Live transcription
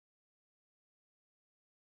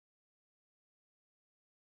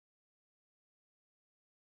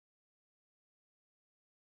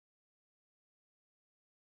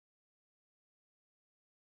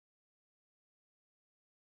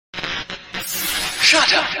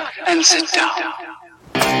Shut up and sit down.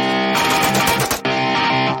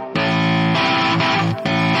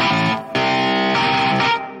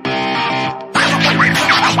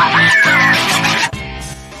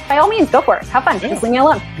 By all means, go for it. Have fun. Yeah. Just leave me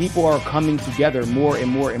alone. People are coming together more and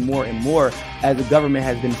more and more and more as the government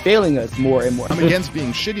has been failing us more and more. I'm against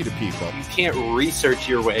being shitty to people. You can't research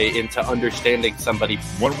your way into understanding somebody.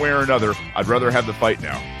 One way or another, I'd rather have the fight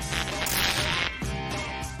now.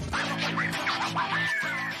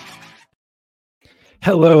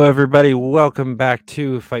 Hello, everybody. Welcome back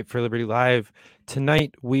to Fight for Liberty Live.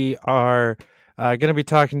 Tonight, we are going to be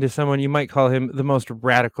talking to someone, you might call him the most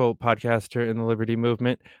radical podcaster in the Liberty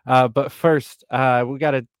movement. But first, we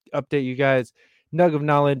got to update you guys. Nug of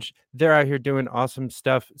Knowledge, they're out here doing awesome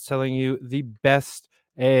stuff, selling you the best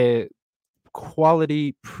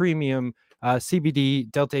quality premium CBD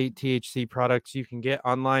Delta 8 THC products you can get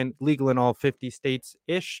online, legal in all 50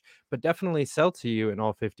 states-ish, but definitely sell to you in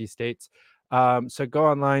all 50 states. So go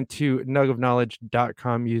online to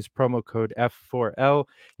nugofknowledge.com, use promo code F4L.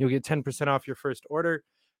 You'll get 10% off your first order.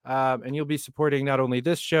 And you'll be supporting not only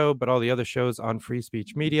this show, but all the other shows on Free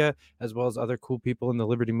Speech Media, as well as other cool people in the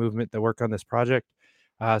Liberty movement that work on this project.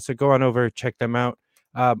 So go on over, check them out.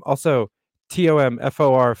 Also,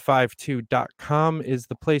 TOMFOR52.com is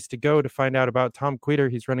the place to go to find out about Tom Queter.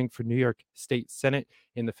 He's running for New York State Senate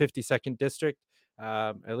in the 52nd District.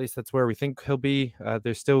 At least that's where we think he'll be.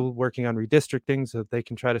 They're still working on redistricting so that they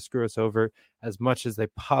can try to screw us over as much as they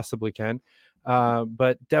possibly can.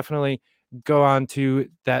 But definitely go on to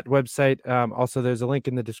that website. Also, there's a link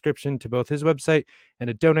in the description to both his website and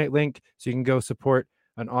a donate link so you can go support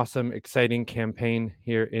an awesome, exciting campaign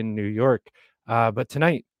here in New York. But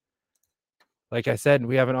tonight, like I said,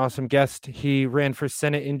 we have an awesome guest. He ran for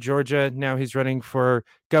Senate in Georgia. Now he's running for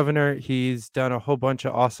governor. He's done a whole bunch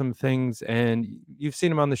of awesome things, and you've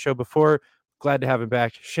seen him on the show before. Glad to have him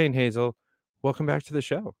back. Shane Hazel, welcome back to the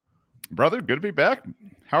show. Brother, good to be back.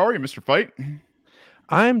 How are you, Mr. Fite?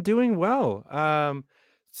 I'm doing well.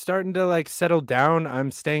 Starting to settle down.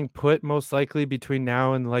 I'm staying put most likely between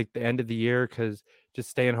now and the end of the year because just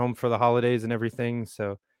staying home for the holidays and everything.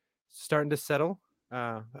 So starting to settle.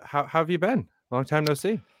 How have you been? Long time no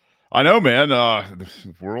see. I know, man. The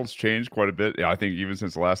world's changed quite a bit. Yeah, I think even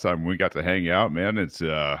since the last time we got to hang out, man, it's,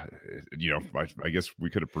 I guess we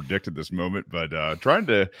could have predicted this moment, but trying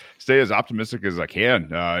to stay as optimistic as I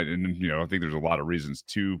can. And, I think there's a lot of reasons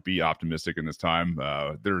to be optimistic in this time.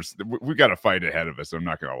 We've got a fight ahead of us. I'm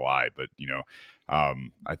not going to lie, but,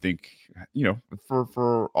 I think,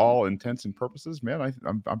 for all intents and purposes, man,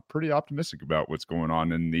 I'm pretty optimistic about what's going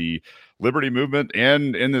on in the liberty movement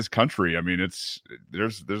and in this country. I mean,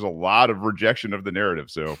 there's a lot of rejection of the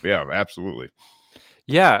narrative. So yeah, absolutely.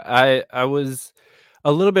 Yeah, I was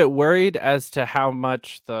a little bit worried as to how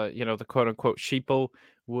much the quote unquote sheeple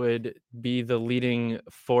would be the leading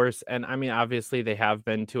force. And I mean, obviously they have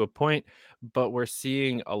been to a point, but we're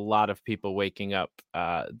seeing a lot of people waking up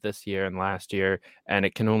this year and last year, and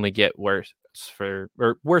it can only get worse for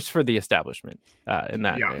the establishment in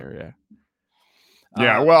that area.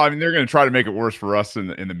 Yeah, well, I mean, they're going to try to make it worse for us in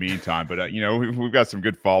the meantime, but we've got some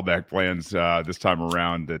good fallback plans this time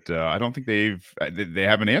around that I don't think they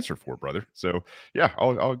have an answer for, brother. So yeah,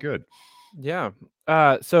 all good. Yeah.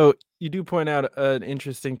 So you do point out an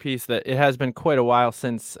interesting piece that it has been quite a while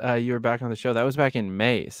since you were back on the show. That was back in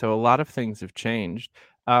May. So a lot of things have changed.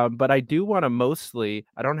 But I do want to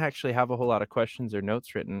I don't actually have a whole lot of questions or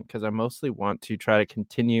notes written because I mostly want to try to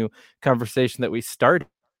continue conversation that we started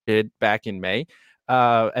back in May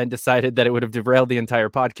and decided that it would have derailed the entire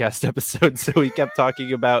podcast episode. So we kept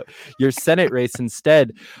talking about your Senate race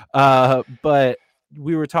instead. But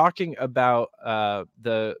we were talking about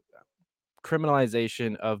the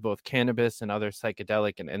criminalization of both cannabis and other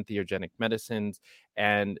psychedelic and entheogenic medicines,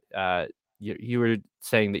 and you were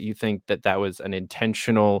saying that you think that was an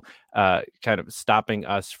intentional kind of stopping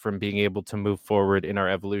us from being able to move forward in our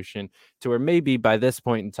evolution to where maybe by this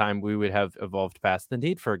point in time we would have evolved past the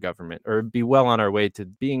need for a government or be well on our way to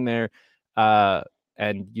being there,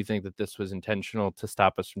 and you think that this was intentional to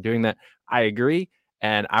stop us from doing that. I agree,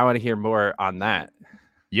 and I want to hear more on that.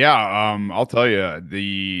 Yeah, I'll tell you,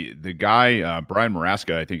 the guy Brian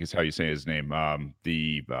Maraska, I think is how you say his name.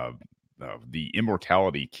 The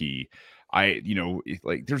immortality key.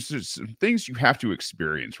 There's just some things you have to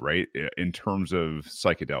experience, right? In terms of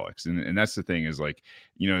psychedelics, and that's the thing is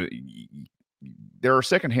there are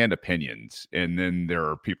secondhand opinions, and then there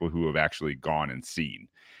are people who have actually gone and seen,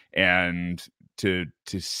 and to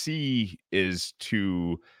see is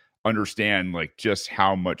to understand just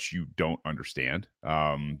how much you don't understand.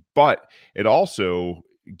 But it also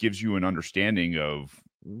gives you an understanding of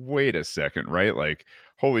wait a second, right? Like,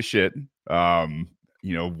 holy shit.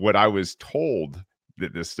 What I was told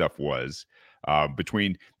that this stuff was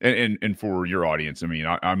between and for your audience, I mean,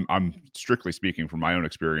 I'm strictly speaking from my own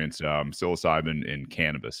experience, psilocybin and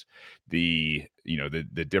cannabis, the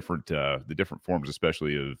different forms,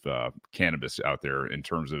 especially of cannabis out there in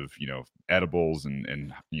terms of edibles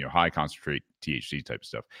and high concentrate THC type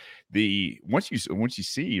stuff. The once you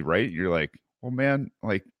see, right, you're like, well, man,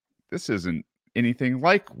 like this isn't anything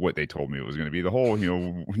like what they told me it was going to be. The whole,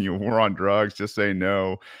 we're on drugs, just say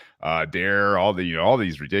no, dare, all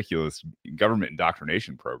these ridiculous government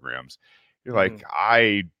indoctrination programs. You're like,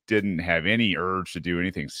 I didn't have any urge to do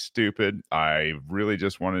anything stupid. I really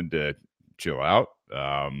just wanted to chill out.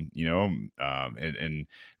 And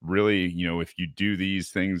really, if you do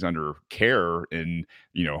these things under care and,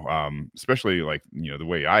 especially like, the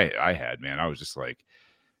way I had, man, I was just like,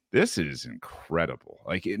 this is incredible,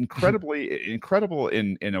 like incredible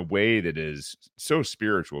in a way that is so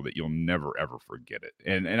spiritual that you'll never ever forget it.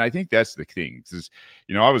 And I think that's the thing. Is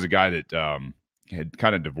I was a guy that had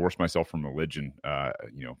kind of divorced myself from religion,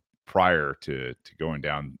 prior to going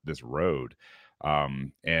down this road.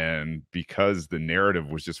 And because the narrative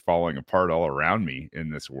was just falling apart all around me in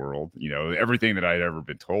this world, everything that I'd ever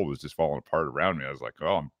been told was just falling apart around me. I was like,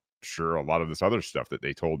 oh, I'm sure a lot of this other stuff that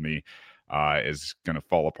they told me is going to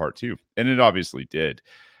fall apart too. And it obviously did.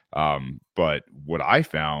 But what I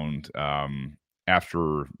found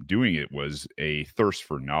after doing it was a thirst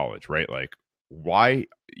for knowledge, right? Like why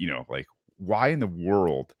in the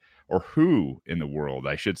world, or who in the world,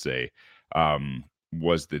 I should say,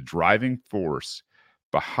 was the driving force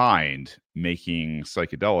behind making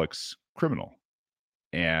psychedelics criminal.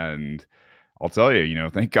 And I'll tell you,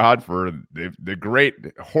 thank God for the great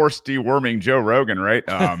horse deworming Joe Rogan, right?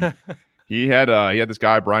 He had this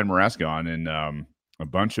guy Brian Maraska on, and a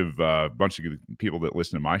bunch of people that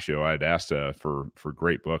listen to my show. I had asked for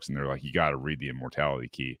great books, and they're like, "You got to read The Immortality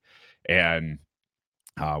Key." And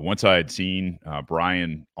once I had seen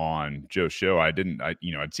Brian on Joe's show, I'd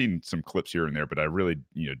seen some clips here and there, but I really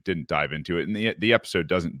didn't dive into it. And the episode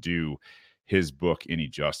doesn't do his book any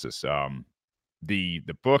justice. The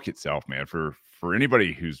book itself, man, for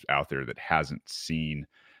anybody who's out there that hasn't seen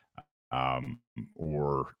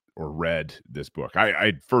or read this book,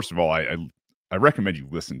 I first of all, I recommend you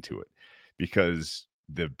listen to it, because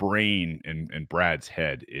the brain in Brad's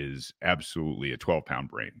head is absolutely a 12-pound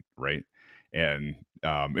brain, right? And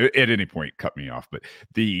at any point, cut me off, but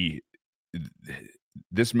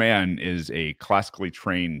this man is a classically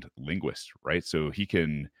trained linguist, right? So he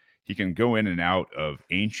can go in and out of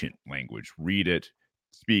ancient language, read it,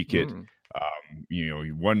 speak it.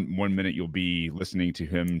 One minute you'll be listening to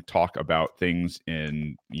him talk about things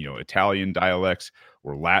in Italian dialects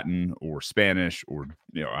or Latin or Spanish or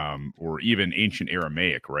even ancient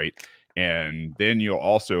Aramaic, right? And then you'll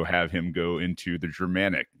also have him go into the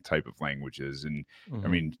Germanic type of languages, and I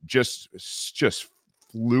mean just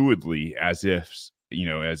fluidly, as if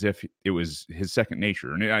it was his second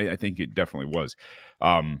nature. And I think it definitely was.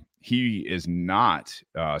 He is not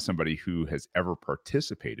somebody who has ever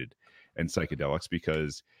participated in psychedelics,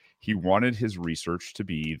 because he wanted his research to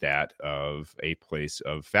be that of a place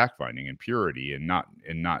of fact finding and purity, and not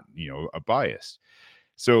a bias.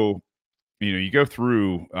 So you go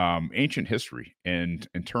through ancient history, and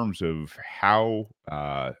in terms of how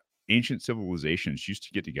ancient civilizations used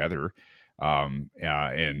to get together and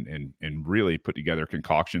really put together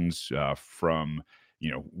concoctions from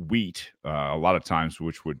wheat, a lot of times,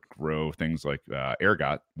 which would grow things like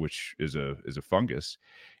ergot, which is a fungus,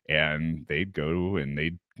 and they'd go and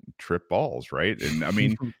they'd trip balls, right? And I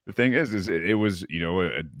mean, the thing is it was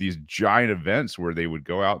these giant events where they would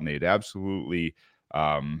go out and they'd absolutely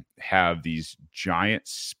have these giant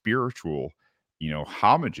spiritual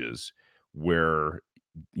homages, where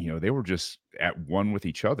they were just at one with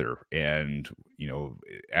each other. And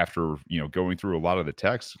after going through a lot of the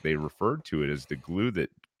texts, they referred to it as the glue that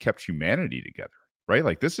kept humanity together, right?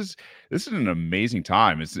 Like this is an amazing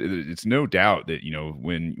time. It's no doubt that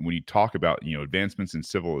when you talk about advancements in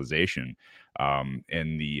civilization, and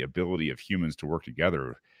the ability of humans to work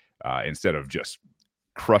together, instead of just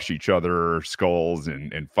crush each other skulls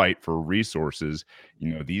and fight for resources,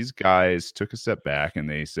 these guys took a step back and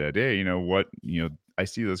they said, hey, you know what, I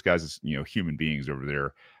see those guys as human beings over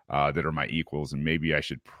there that are my equals, and maybe I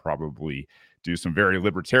should probably do some very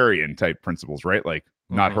libertarian type principles, right? Like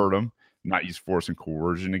not hurt them, not use force and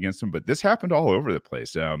coercion against them. But this happened all over the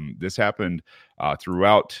place. This happened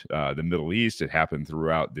throughout the Middle East. It happened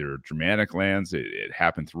throughout their Germanic lands. It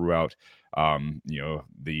happened throughout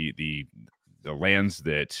the the lands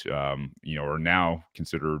that are now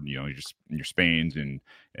considered just your Spain's and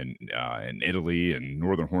Italy and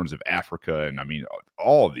northern horns of Africa, and I mean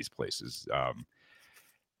all of these places.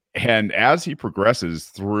 And as he progresses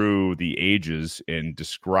through the ages and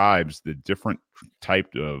describes the different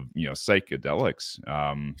type of psychedelics,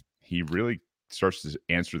 he really starts to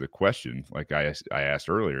answer the question, like I asked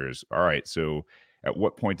earlier, is all right. So, at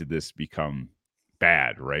what point did this become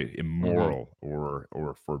bad, right, immoral,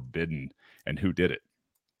 or forbidden, and who did it?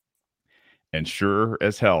 And sure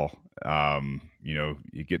as hell,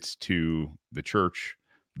 it gets to the church,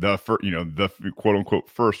 the quote unquote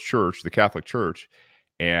first church, the Catholic Church,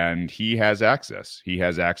 and he has access. He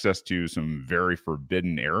has access to some very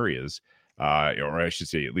forbidden areas, or I should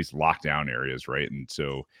say, at least lockdown areas, right? And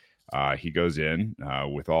so he goes in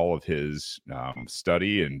with all of his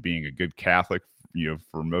study and being a good Catholic,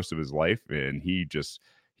 for most of his life, and he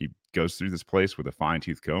goes through this place with a fine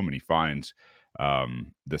tooth comb, and he finds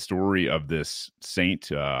the story of this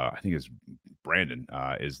saint. I think it's Brandon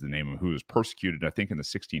is the name of who was persecuted, I think, in the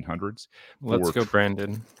 1600s. Let's go,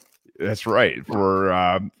 Brandon. That's right,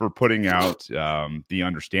 for putting out the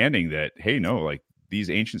understanding that, hey, no, like these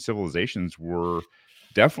ancient civilizations were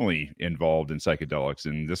definitely involved in psychedelics,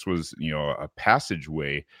 and this was a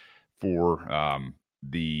passageway for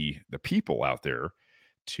the people out there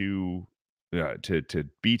to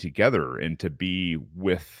be together and to be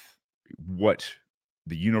with what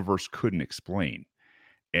the universe couldn't explain.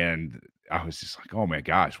 And I was just like, oh my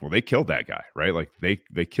gosh, well, they killed that guy, right? Like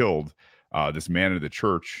they killed this man of the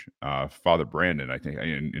church, Father Brandon, I think,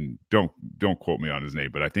 and don't quote me on his name,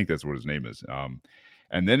 but I think that's what his name is.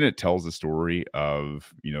 And then it tells the story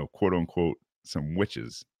of quote unquote some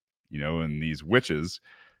witches, and these witches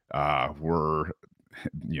were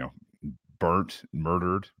burnt,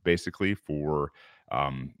 murdered, basically, for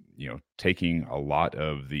taking a lot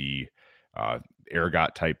of the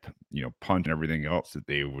ergot type punch and everything else that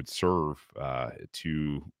they would serve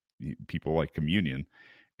to people, like communion,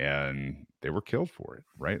 and they were killed for it,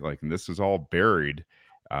 right? Like, and this is all buried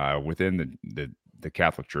within the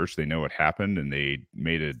Catholic Church. They know it happened, and they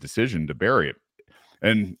made a decision to bury it.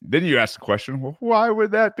 And then you ask the question, well, why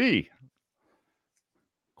would that be?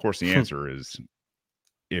 Of course, the answer is,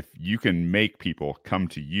 if you can make people come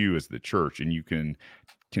to you as the church, and you can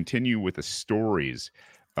continue with the stories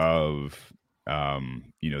of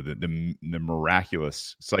the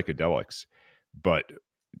miraculous psychedelics, but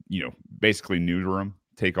basically neuter them,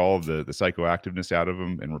 take all of the psychoactiveness out of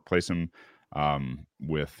them, and replace them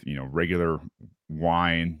with regular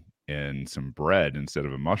wine and some bread instead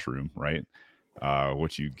of a mushroom, right?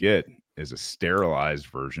 What you get is a sterilized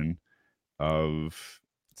version of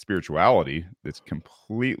spirituality that's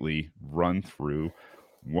completely run through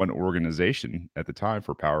one organization at the time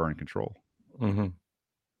for power and control. Mm-hmm.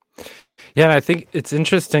 Yeah, and I think it's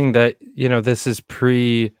interesting that this is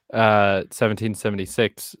pre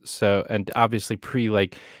 1776, so, and obviously pre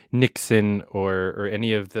like Nixon or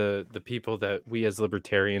any of the people that we as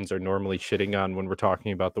libertarians are normally shitting on when we're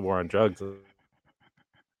talking about the war on drugs.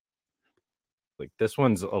 Like, this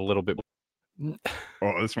one's a little bit.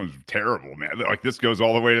 Oh, this one's terrible, man. Like, this goes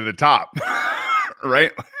all the way to the top,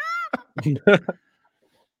 right?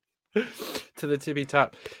 To the tippy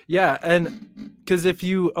top. Yeah, and because if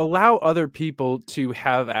you allow other people to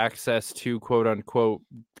have access to quote unquote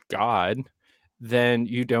God, then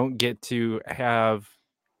you don't get to have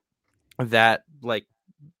that like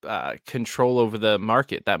control over the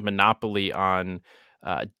market, that monopoly on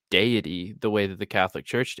deity, the way that the Catholic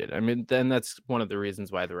Church did. I mean, then that's one of the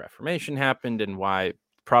reasons why the Reformation happened and why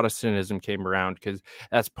Protestantism came around, because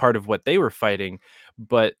that's part of what they were fighting.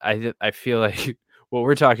 But I feel like what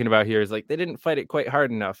we're talking about here is like they didn't fight it quite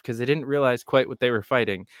hard enough, because they didn't realize quite what they were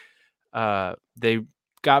fighting. They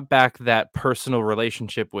got back that personal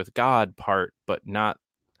relationship with God part, but not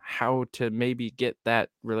how to maybe get that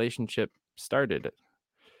relationship started.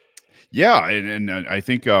 Yeah, and I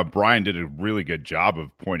think Brian did a really good job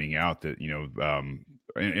of pointing out that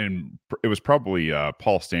and it was probably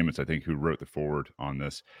Paul Stamets, I think, who wrote the foreword on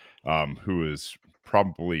this, who is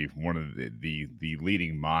probably one of the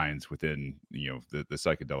leading minds within the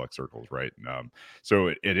psychedelic circles, right? So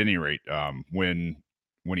at any rate, when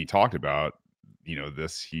he talked about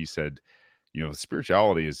this, he said,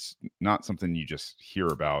 spirituality is not something you just hear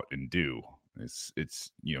about and do.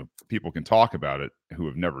 It's people can talk about it who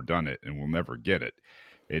have never done it and will never get it.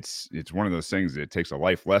 It's one of those things that takes a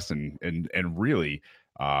life lesson and really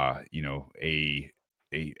a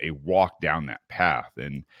walk down that path.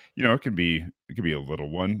 And it can be a little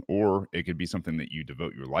one, or it could be something that you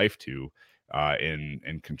devote your life to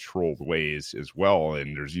in controlled ways as well.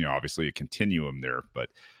 And there's obviously a continuum there, but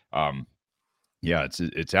Yeah,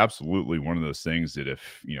 it's absolutely one of those things that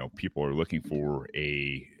if people are looking for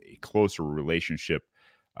a closer relationship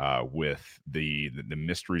with the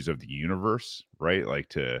mysteries of the universe, right? Like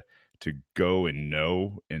to go and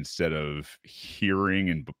know instead of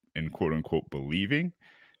hearing and quote unquote believing.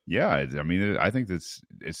 Yeah, I mean, I think it's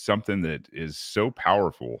something that is so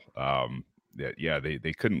powerful. That yeah,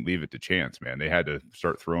 they couldn't leave it to chance, man. They had to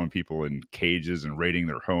start throwing people in cages and raiding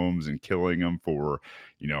their homes and killing them for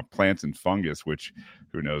plants and fungus, which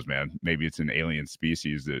who knows, man, maybe it's an alien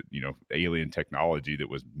species that alien technology that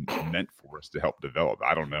was meant for us to help develop.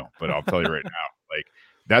 I don't know, but I'll tell you right now, like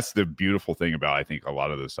that's the beautiful thing about, I think, a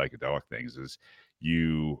lot of those psychedelic things is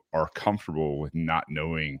you are comfortable with not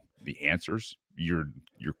knowing the answers. You're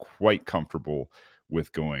quite comfortable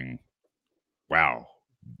with going, wow,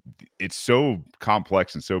 it's so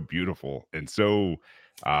complex and so beautiful and so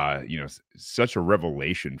such a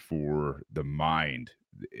revelation for the mind.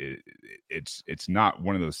 It's not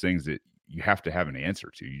one of those things that you have to have an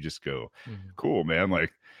answer to. You just go, cool, man,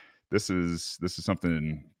 like this is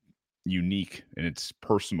something unique and it's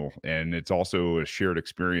personal, and it's also a shared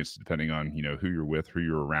experience depending on who you're with, who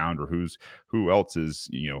you're around, or who else is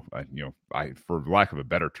I, for lack of a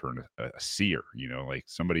better term, a seer, like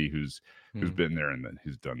somebody who's been there and then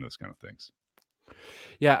who's done those kind of things.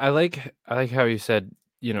 Yeah, I like how you said,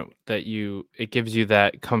 that it gives you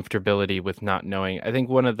that comfortability with not knowing. I think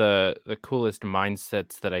one of the coolest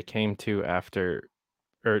mindsets that I came to after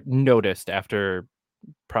or noticed after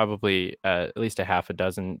probably at least a half a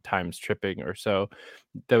dozen times tripping or so.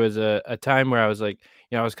 There was a time where I was like,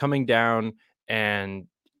 I was coming down and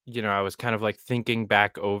I was kind of like thinking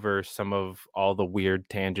back over some of all the weird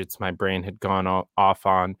tangents my brain had gone off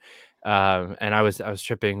on. And I was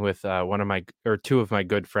tripping with one of my or two of my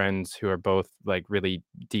good friends who are both like really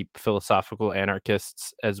deep philosophical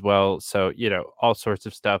anarchists as well. So all sorts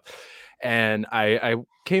of stuff. And I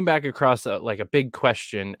came back across like a big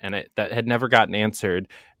question that had never gotten answered,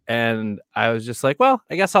 and I was just like, well,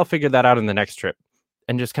 I guess I'll figure that out in the next trip,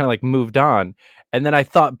 and just kind of like moved on. And then I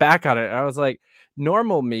thought back on it and I was like,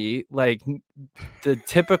 normal me, like the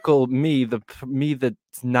typical me, me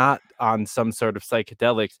that's not on some sort of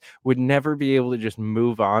psychedelics would never be able to just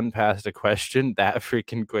move on past a question that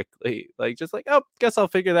freaking quickly. Like, just like, oh, guess I'll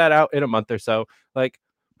figure that out in a month or so. Like,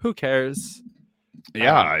 who cares?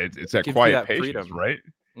 Yeah, it's that Gives you quiet that patience, freedom. right?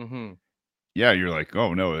 Hmm. Yeah, you're like,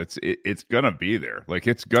 oh no, it's gonna be there. Like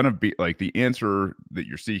it's gonna be like the answer that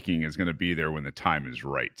you're seeking is gonna be there when the time is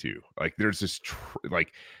right too. Like there's this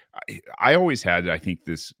like I always had, I think,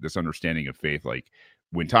 this understanding of faith. Like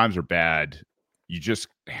when times are bad, you just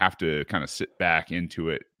have to kind of sit back into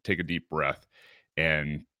it, take a deep breath,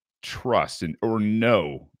 and trust and or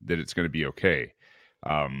know that it's going to be okay.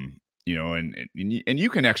 And you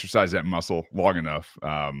can exercise that muscle long enough.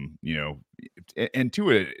 And to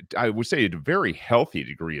it, I would say, at a very healthy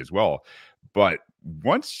degree as well. But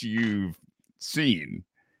once you've seen,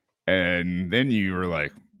 and then you were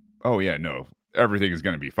like, oh yeah, no, everything is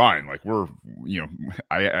going to be fine. Like we're,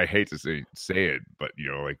 I hate to say it, but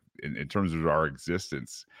like in terms of our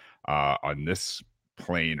existence on this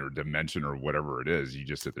plane or dimension or whatever it is, you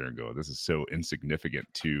just sit there and go, this is so insignificant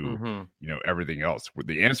to Hmm. everything else.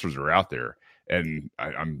 The answers are out there, and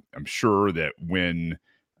I'm sure that when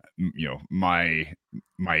my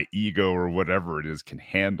ego or whatever it is can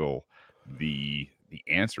handle the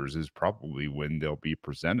answers is probably when they'll be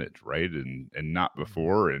presented, right? And not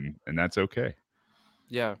before, and that's okay.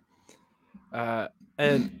 Yeah. Uh,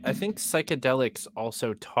 and I think psychedelics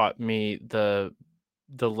also taught me the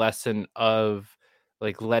lesson of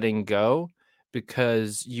like letting go,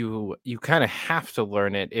 because you kind of have to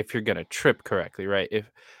learn it if you're gonna trip correctly, right?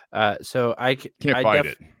 If so Can't I fight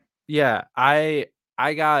it. yeah, I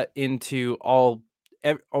got into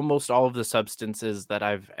almost all of the substances that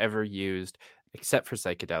I've ever used, except for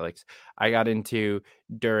psychedelics. I got into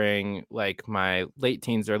during like my late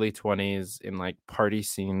teens, early 20s, in like party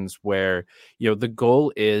scenes where, the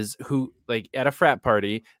goal is who, like at a frat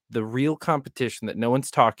party, the real competition that no one's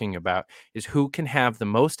talking about is who can have the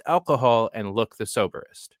most alcohol and look the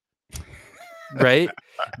soberest. Right?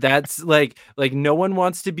 That's like no one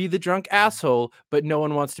wants to be the drunk asshole, but no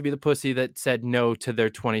one wants to be the pussy that said no to their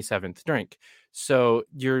 27th drink. So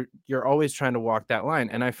you're always trying to walk that line.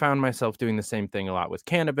 And I found myself doing the same thing a lot with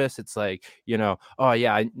cannabis. It's like, oh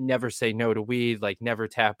yeah, I never say no to weed, like never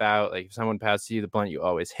tap out. Like if someone passes you the blunt, you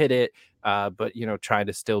always hit it. But try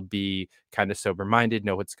to still be kind of sober minded,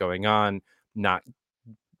 know what's going on, not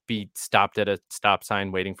be stopped at a stop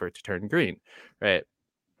sign waiting for it to turn green. Right.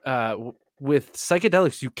 with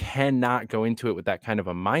psychedelics, you cannot go into it with that kind of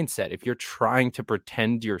a mindset. If you're trying to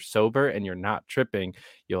pretend you're sober and you're not tripping,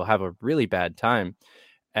 you'll have a really bad time.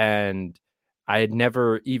 And I had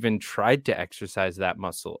never even tried to exercise that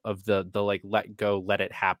muscle of the like, let go, let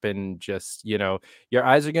it happen. Just, your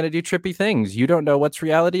eyes are going to do trippy things. You don't know what's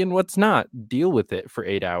reality and what's not. Deal with it for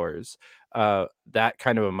 8 hours. That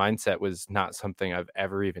kind of a mindset was not something I've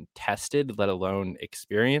ever even tested, let alone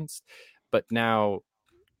experienced. But now,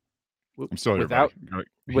 I'm still here, without buddy.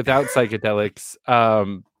 without psychedelics,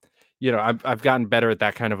 I've gotten better at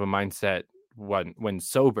that kind of a mindset when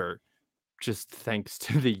sober, just thanks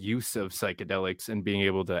to the use of psychedelics and being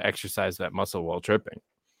able to exercise that muscle while tripping.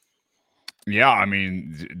 Yeah, I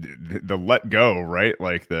mean, the let go, right?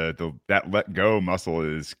 Like that let go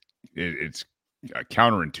muscle it's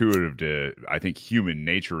counterintuitive to, I think, human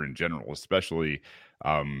nature in general, especially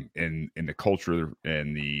in the culture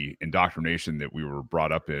and the indoctrination that we were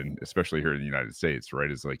brought up in, especially here in the United States, right?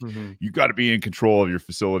 It's like you got to be in control of your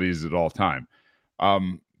facilities at all time. I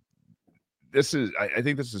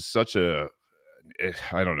think this is such I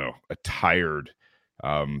don't know, a tired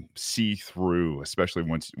see through, especially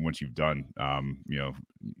once you've done,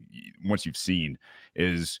 once you've seen,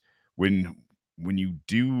 is when you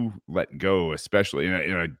do let go, especially,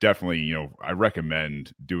 and I definitely, I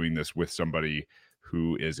recommend doing this with somebody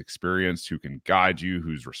who is experienced, who can guide you,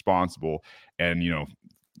 who's responsible. And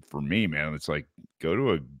for me, man, it's like, go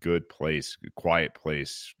to a good place, a quiet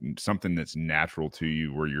place, something that's natural to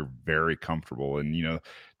you, where you're very comfortable. And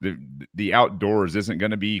the outdoors isn't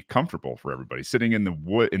going to be comfortable for everybody. Sitting in the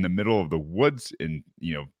wood, in the middle of the woods, in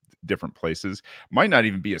different places, might not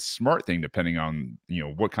even be a smart thing, depending on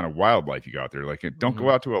what kind of wildlife you got there. Like, don't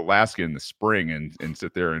go out to Alaska in the spring and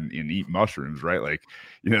sit there and eat mushrooms, right? Like,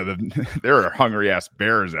 there are hungry ass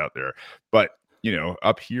bears out there. But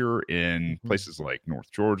up here in places like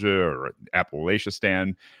North Georgia or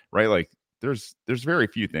Appalachian, right? Like, there's very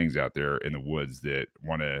few things out there in the woods that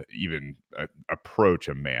want to even approach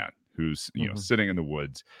a man who's sitting in the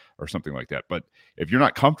woods or something like that. But if you're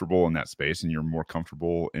not comfortable in that space, and you're more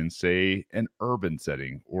comfortable in, say, an urban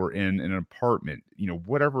setting or in an apartment,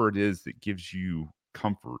 whatever it is that gives you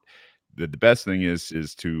comfort, the best thing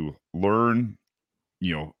is to learn,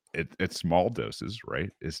 at small doses, right?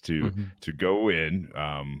 Is to go in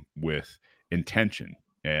with intention,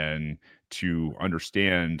 and to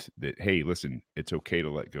understand that, hey, listen, it's okay to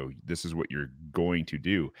let go. This is what you're going to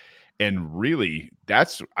do. And really,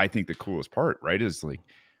 that's, I think, the coolest part, right? Is like,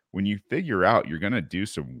 when you figure out you're going to do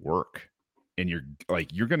some work, and you're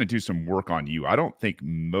going to do some work on you. I don't think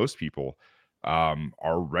most people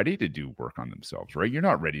are ready to do work on themselves, right? You're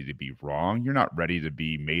not ready to be wrong. You're not ready to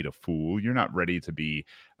be made a fool. You're not ready to be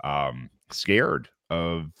scared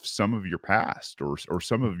of some of your past, or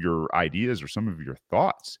some of your ideas, or some of your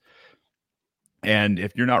thoughts. And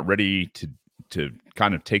if you're not ready to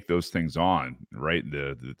kind of take those things on, right,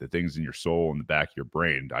 the things in your soul and the back of your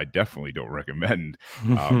brain, I definitely don't recommend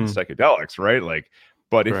psychedelics, right? Like,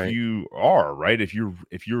 but if you are, right, if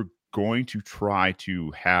you're going to try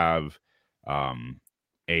to have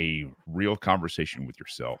a real conversation with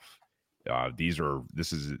yourself,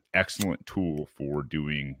 this is an excellent tool for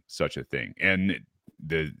doing such a thing. And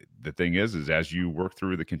the thing is as you work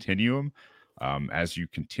through the continuum, as you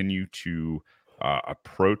continue to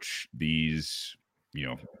approach these,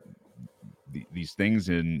 these things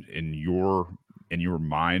in your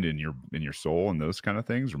mind, and your soul, and those kind of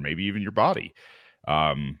things, or maybe even your body,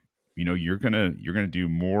 you're gonna do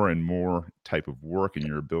more and more type of work, and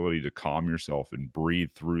your ability to calm yourself and breathe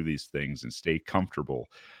through these things and stay comfortable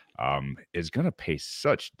is gonna pay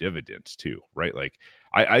such dividends too, right? Like,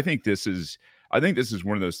 I think this is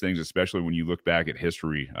one of those things, especially when you look back at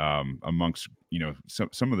history, amongst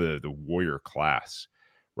some of the warrior class,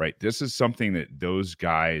 right? This is something that those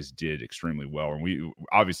guys did extremely well. And we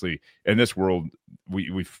obviously, in this world,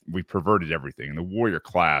 we perverted everything, and the warrior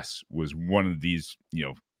class was one of these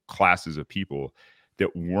classes of people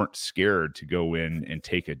that weren't scared to go in and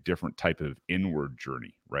take a different type of inward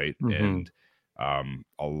journey, right? And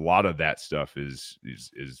a lot of that stuff is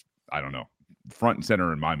I don't know, front and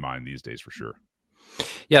center in my mind these days, for sure.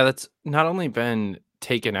 Yeah, that's not only been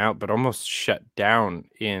taken out, but almost shut down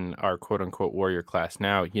in our quote unquote warrior class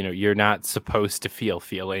now. You're not supposed to feel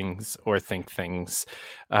feelings or think things.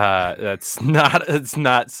 It's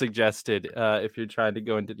not suggested if you're trying to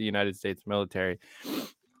go into the United States military.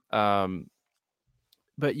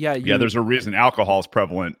 But yeah, there's a reason alcohol is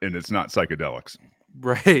prevalent and it's not psychedelics.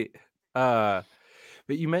 Right. But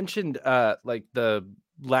you mentioned like the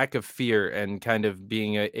lack of fear and kind of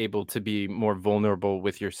being able to be more vulnerable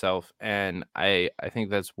with yourself. And I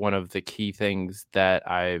think that's one of the key things that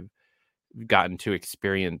I've gotten to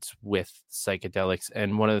experience with psychedelics.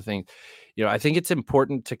 And one of the things, I think it's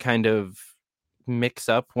important to kind of mix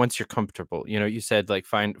up once you're comfortable. You said like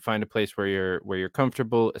find a place where you're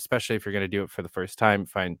comfortable, especially if you're going to do it for the first time.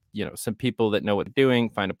 Find some people that know what they're doing.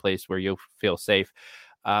 Find a place where you'll feel safe.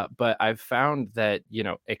 But I've found that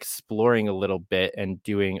exploring a little bit and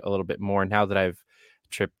doing a little bit more now that I've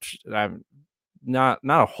tripped. I'm not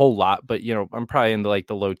a whole lot, but I'm probably in the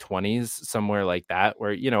low 20s, somewhere like that,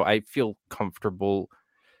 where I feel comfortable.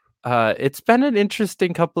 It's been an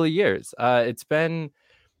interesting couple of years. It's been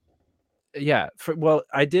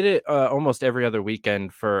I did it almost every other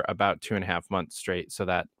weekend for about 2.5 months straight, so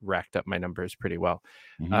that racked up my numbers pretty well.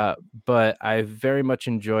 Mhm. But I've very much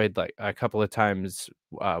enjoyed like a couple of times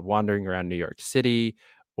wandering around New York City,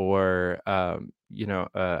 or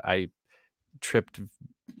I tripped.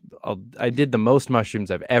 I did the most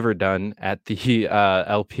mushrooms I've ever done at the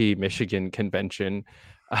LP Michigan convention.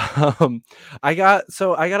 Um, I got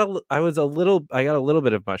a little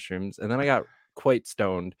bit of mushrooms, and then I got quite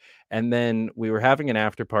stoned, and then we were having an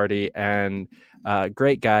after party, and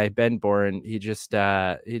great guy Ben Boren, he just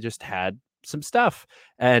had some stuff,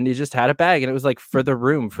 and he just had a bag, and it was like for the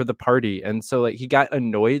room, for the party. And so like he got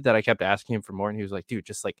annoyed that I kept asking him for more, and he was like, dude,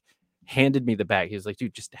 just like handed me the bag. He was like,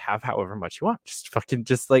 dude, just have however much you want, just fucking,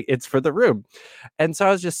 just like, it's for the room. And so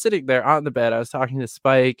I was just sitting there on the bed. I was talking to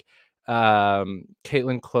Spike,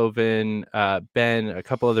 Caitlin Cloven, Ben, a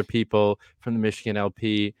couple other people from the Michigan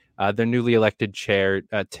LP, their newly elected chair,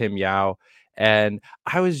 Tim Yao. And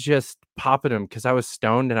I was just popping them because I was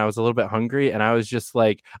stoned and I was a little bit hungry, and I was just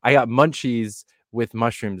like, I got munchies with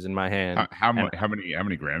mushrooms in my hand. And How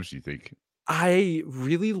many grams do you think? I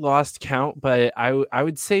really lost count, but I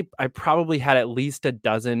would say I probably had at least a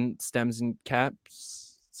dozen stems and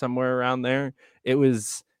caps, somewhere around there. It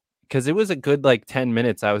was because it was a good like 10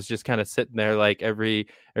 minutes. I was just kind of sitting there like every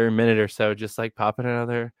minute or so, just like popping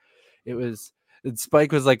another. It was and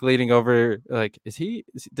Spike was like leaning over, like, does he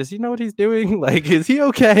know what he's doing? Like, is he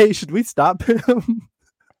okay? Should we stop him?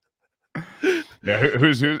 Yeah,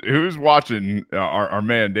 who's watching our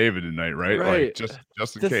man David tonight, right? Like Right.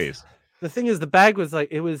 just in This case. The thing is, the bag was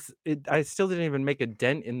like, I still didn't even make a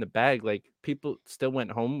dent in the bag. Like, people still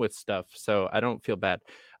went home with stuff, so I don't feel bad.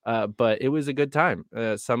 But it was a good time.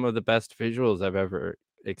 Some of the best visuals I've ever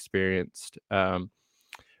experienced.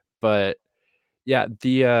 But yeah,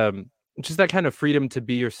 the just that kind of freedom to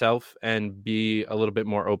be yourself and be a little bit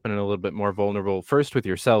more open and a little bit more vulnerable, first with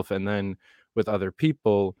yourself and then with other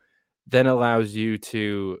people, then allows you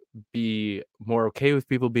to be more okay with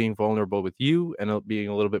people being vulnerable with you, and being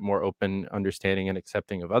a little bit more open, understanding, and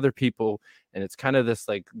accepting of other people. And it's kind of this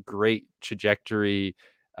like great trajectory,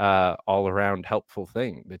 all around helpful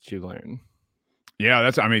thing that you learn. Yeah,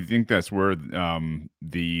 I think that's where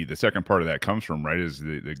the second part of that comes from, right? Is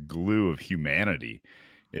the glue of humanity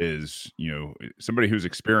is, somebody who's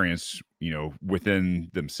experienced, within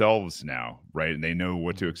themselves now, right? And they know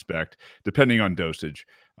what to expect depending on dosage.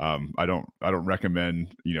 I don't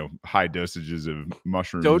recommend, high dosages of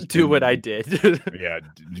mushrooms Don't do what I did. yeah,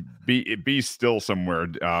 be still somewhere.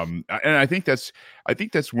 And I think that's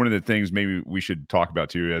one of the things maybe we should talk about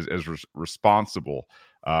too, as responsible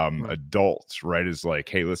adults, right? Is like,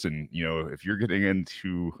 hey, listen, if you're getting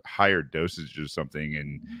into higher dosages of something,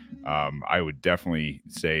 and I would definitely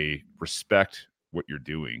say respect what you're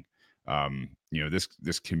doing.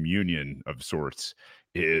 This communion of sorts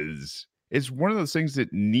is one of those things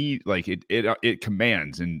that need, like, it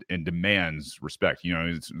commands and demands respect.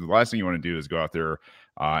 It's the last thing you want to do is go out there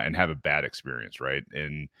and have a bad experience, right?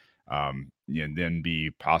 And then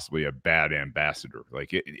be possibly a bad ambassador. Like,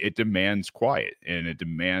 it demands quiet, and it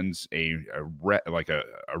demands a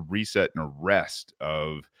reset and a rest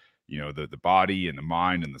of the body and the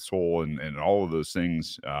mind and the soul and all of those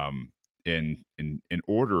things, in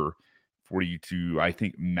order for you to, I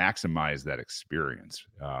think, maximize that experience.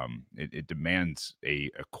 It demands a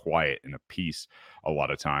quiet and a peace a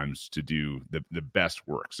lot of times to do the best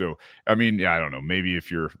work. So, I mean, yeah, I don't know. Maybe if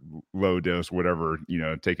you're low dose, whatever,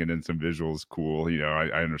 taking in some visuals, cool.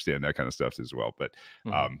 I understand that kind of stuff as well. But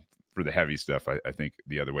for the heavy stuff, I think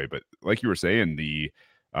the other way. But like you were saying,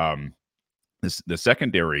 um, the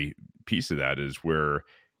secondary piece of that is where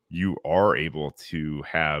you are able to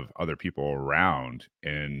have other people around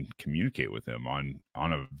and communicate with them on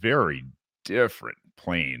a very different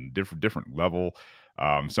plane, different level.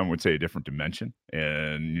 Some would say a different dimension,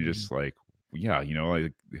 and you're just like, yeah,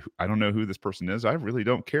 like, I don't know who this person is. I really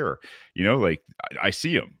don't care. Like, I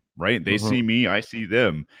see them, right? They see me, I see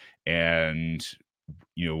them, and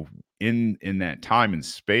in that time and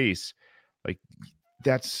space, like,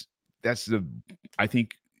 that's the, I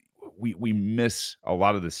think, we miss a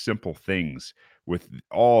lot of the simple things with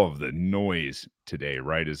all of the noise today,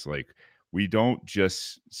 right? Is like we don't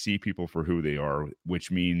just see people for who they are,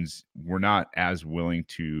 which means we're not as willing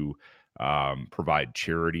to provide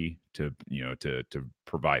charity, to to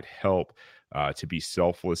provide help, to be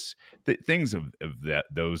selfless, things of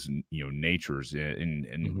those natures, and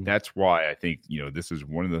Mhm. that's why I think this is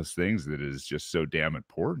one of those things that is just so damn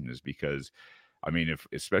important, is because I mean, if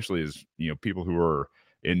especially as people who are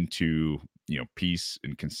into peace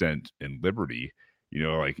and consent and liberty,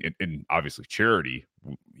 like and obviously charity,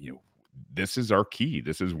 this is our key.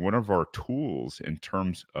 This is one of our tools in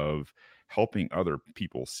terms of helping other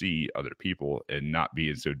people see other people and not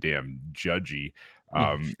being so damn judgy,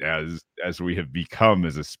 as we have become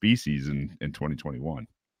as a species in 2021.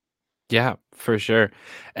 Yeah, for sure.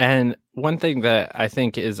 And one thing that I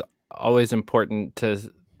think is always important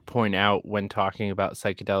to point out when talking about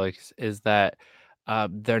psychedelics is that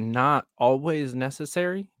they're not always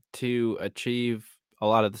necessary to achieve a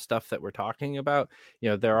lot of the stuff that we're talking about.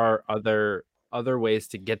 There are other ways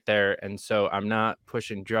to get there, and so I'm not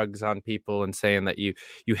pushing drugs on people and saying that you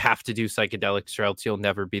have to do psychedelics or else you'll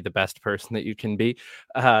never be the best person that you can be.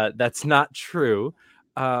 That's not true.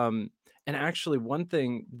 Um, and actually, one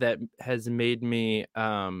thing that has made me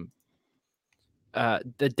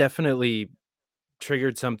that definitely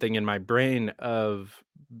triggered something in my brain of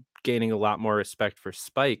gaining a lot more respect for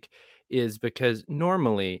Spike is because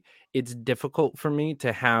normally it's difficult for me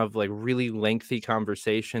to have like really lengthy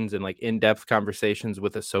conversations and like in-depth conversations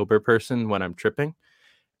with a sober person when I'm tripping.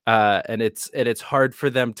 And it's hard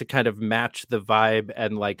for them to kind of match the vibe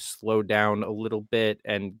and like slow down a little bit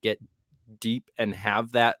and get deep and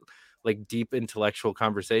have that like deep intellectual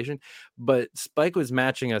conversation. But Spike was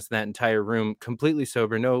matching us in that entire room completely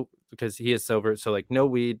sober. No, because he is sober. So like no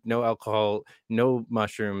weed, no alcohol, no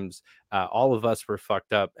mushrooms. All of us were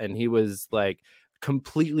fucked up. And he was like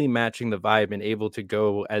completely matching the vibe and able to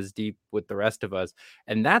go as deep with the rest of us.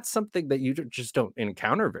 And that's something that you just don't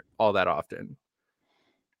encounter all that often.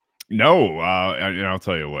 No, and I'll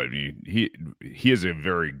tell you what. I mean, he is a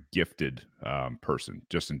very gifted person,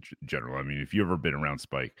 just in general. I mean, if you've ever been around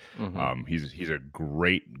Spike, Hmm. he's a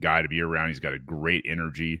great guy to be around. He's got a great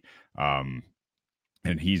energy, and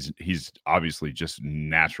he's obviously just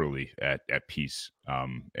naturally at peace.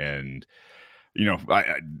 And you're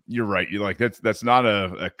right. You're like that's not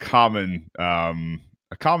a common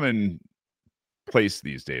place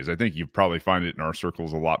these days. I think you probably find it in our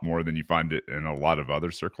circles a lot more than you find it in a lot of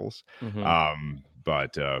other circles. Hmm.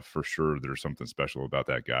 But for sure, there's something special about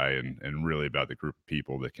that guy, and really about the group of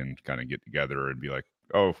people that can kind of get together and be like,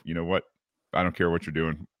 oh, you know what? I don't care what you're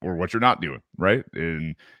doing or what you're not doing, right?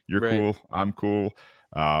 And you're Right. cool, I'm cool.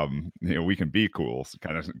 We can be cool,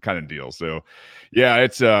 kind of deal. So, yeah,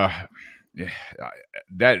 it's yeah,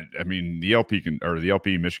 that I mean, the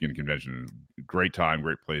LP Michigan convention, great time,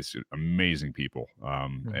 great place, amazing people.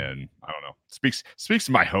 And I don't know, speaks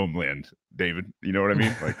to my homeland, David. You know what I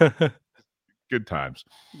mean? Like good times.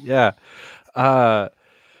 Yeah. Uh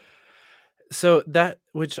so that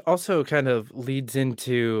which also kind of leads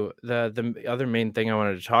into the other main thing I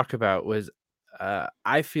wanted to talk about was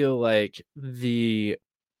I feel like the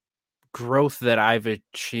growth that I've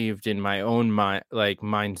achieved in my own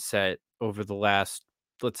mindset over the last,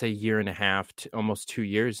 let's say, year and a half to almost 2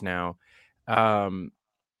 years now, um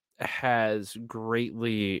has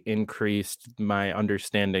greatly increased my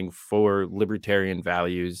understanding for libertarian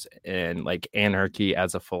values and like anarchy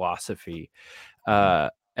as a philosophy. Mhm.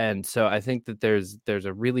 And so I think that there's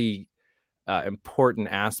a really important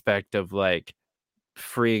aspect of like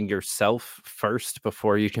freeing yourself first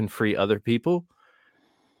before you can free other people.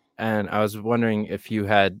 And I was wondering if you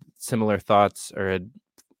had similar thoughts or had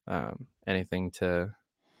anything to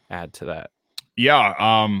add to that. Yeah,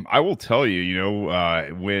 I will tell you,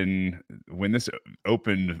 when this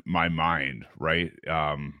opened my mind, right?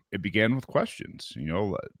 It began with questions.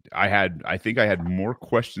 I think I had more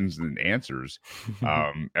questions than answers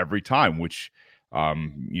every time, which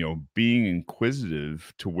being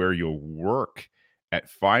inquisitive to where you'll work at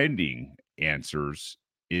finding answers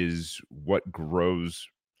is what grows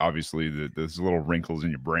obviously those little wrinkles in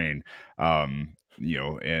your brain,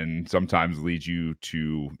 and sometimes leads you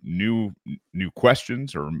to new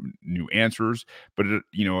questions or new answers. But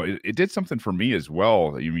it did something for me as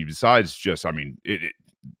well. I mean, besides just, I mean,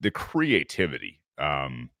 the creativity. I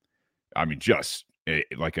mean, just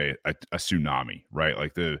like a tsunami, right?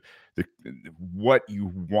 Like the what you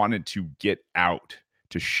wanted to get out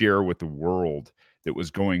to share with the world that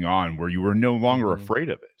was going on, where you were no longer Mhm. afraid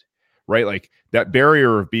of it, right? Like that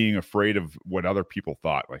barrier of being afraid of what other people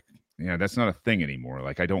thought, like that's not a thing anymore.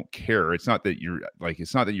 Like, I don't care. It's not that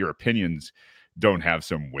your opinions don't have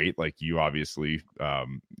some weight. Like, you obviously,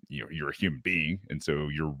 you're a human being, and so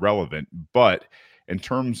you're relevant. But in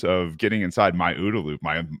terms of getting inside my OODA loop,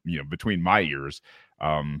 between my ears,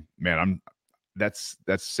 man, that's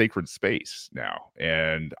sacred space now.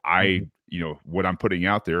 And what I'm putting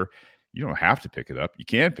out there, you don't have to pick it up. You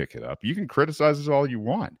can pick it up. You can criticize us all you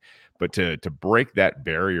want, but to break that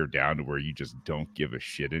barrier down to where you just don't give a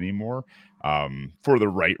shit anymore, for the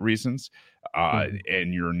right reasons,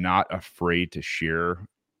 and you're not afraid to share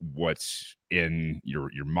what's in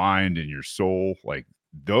your mind and your soul, like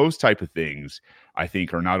those type of things, I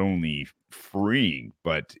think are not only freeing,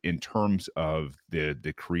 but in terms of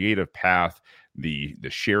the creative path, the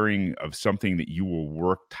sharing of something that you will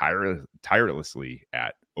work tirelessly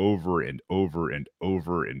at over and over and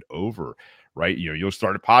over and over, right? You'll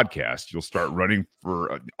start a podcast, you'll start running for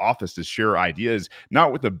an office to share ideas,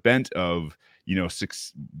 not with the bent of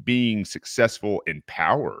being successful in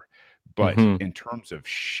power, but in terms of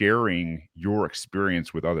sharing your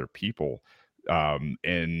experience with other people,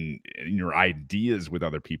 and your ideas with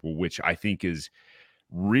other people, which I think is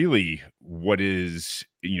really what is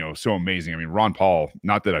so amazing. I mean, Ron Paul,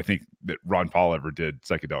 not that I think that Ron Paul ever did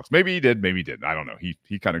psychedelics. Maybe he did, maybe he didn't. I don't know.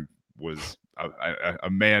 He kind of was a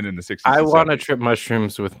man in the 60s. I want to trip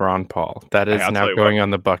mushrooms with Ron Paul. That is now going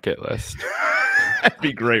on the bucket list. That'd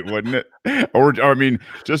be great, wouldn't it? Or I mean,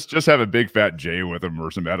 just have a big fat J with him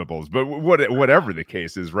or some edibles. But whatever the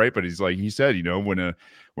case is, right? But he said, when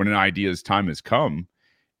an idea's time has come,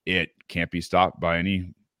 it can't be stopped by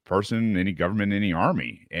any person, any government, any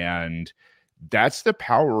army. And that's the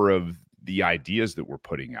power of the ideas that we're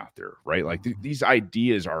putting out there, right? Like these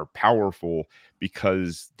ideas are powerful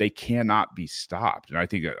because they cannot be stopped. And I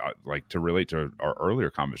think like to relate to our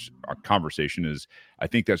earlier conversation is, I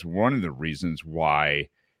think that's one of the reasons why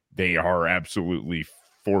they are absolutely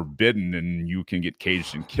forbidden, and you can get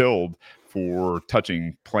caged and killed for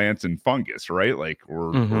touching plants and fungus, right? Like,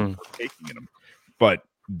 or taking in them. But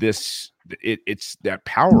it's that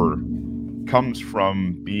power comes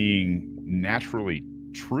from being naturally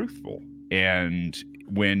truthful. And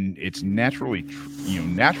when it's naturally,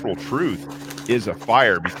 natural truth is a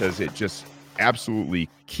fire, because it just absolutely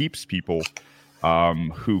keeps people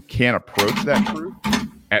who can't approach that truth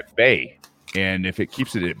at bay. And if it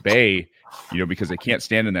keeps it at bay, because they can't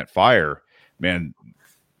stand in that fire, man,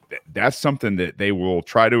 that's something that they will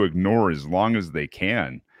try to ignore as long as they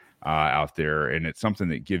can out there. And it's something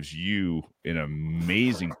that gives you an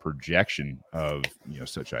amazing projection of,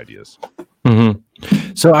 such ideas.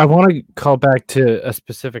 So I want to call back to a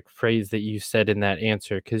specific phrase that you said in that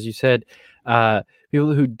answer, because you said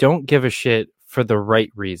people who don't give a shit for the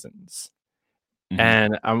right reasons.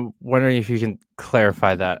 And I'm wondering if you can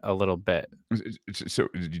clarify that a little bit. So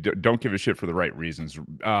you don't give a shit for the right reasons.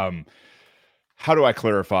 How do I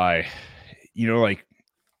clarify? Like,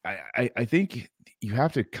 I think you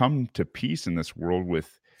have to come to peace in this world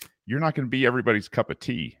with, you're not going to be everybody's cup of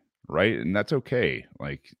tea, right? And that's okay.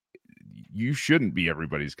 Like, you shouldn't be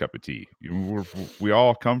everybody's cup of tea. We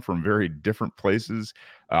all come from very different places.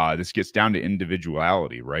 This gets down to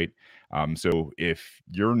individuality, right? So if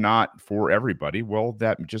you're not for everybody, well,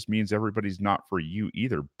 that just means everybody's not for you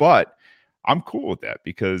either. But I'm cool with that,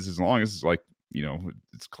 because as long as it's like,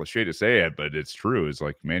 it's cliche to say it, but it's true. It's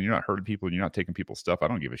like, man, you're not hurting people and you're not taking people's stuff. I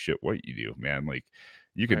don't give a shit what you do, man. Like,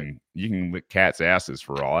 you can lick cats' asses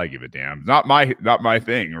for all I give a damn. Not my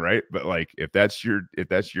thing, right? But like, if that's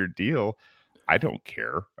your deal, I don't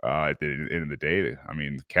care. At the end of the day, I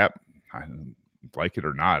mean, the cat, I like it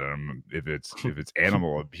or not. If it's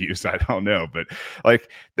animal abuse, I don't know. But like,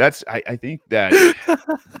 that's I think that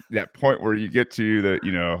that point where you get to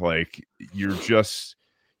the, like, you're just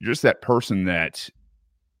that person that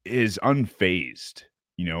is unfazed,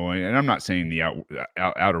 and I'm not saying the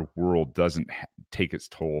outer world doesn't take its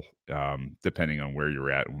toll, depending on where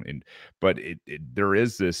you're at. But there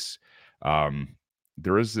is this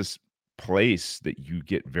place that you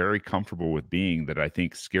get very comfortable with being, that I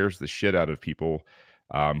think scares the shit out of people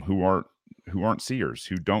who aren't seers,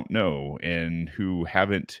 who don't know, and who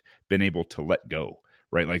haven't been able to let go.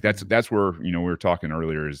 Right. Like that's where, we were talking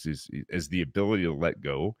earlier is the ability to let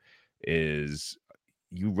go. Is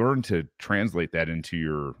you learn to translate that into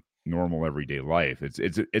your normal everyday life.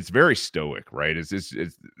 It's very stoic, right? It's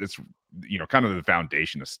kind of the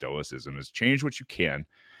foundation of stoicism is change what you can.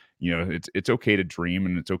 It's okay to dream,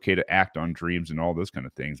 and it's okay to act on dreams and all those kind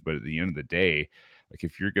of things. But at the end of the day, like,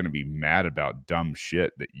 if you're going to be mad about dumb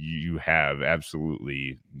shit that you have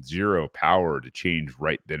absolutely zero power to change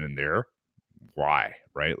right then and there, why,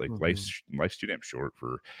 right? Like Mhm. life's too damn short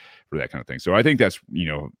for that kind of thing. So I think that's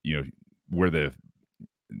where the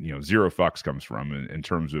zero fucks comes from in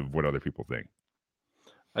terms of what other people think.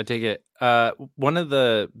 I take it. One of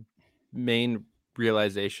the main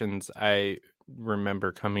realizations I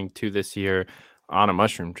remember coming to this year on a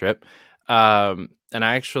mushroom trip. And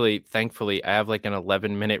I actually, thankfully, I have like an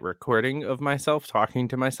 11-minute recording of myself talking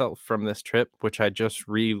to myself from this trip, which I just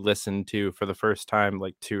re-listened to for the first time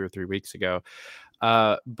like 2 or 3 weeks ago.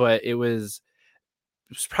 But it was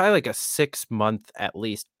probably like a 6 month at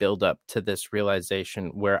least build up to this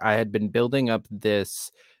realization where I had been building up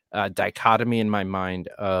this dichotomy in my mind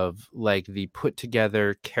of like the put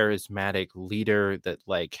together charismatic leader that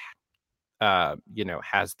like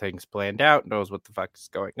has things planned out, knows what the fuck is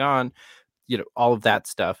going on, all of that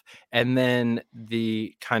stuff. And then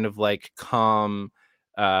the kind of like calm,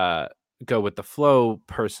 uh, go with the flow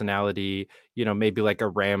personality, maybe like a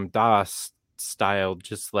Ram Dass style,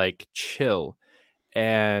 just like chill.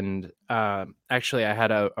 And actually, I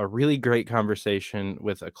had a really great conversation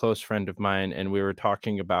with a close friend of mine, and we were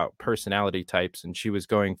talking about personality types, and she was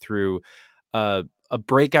going through a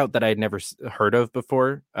breakout that I had never heard of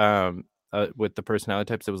before, with the personality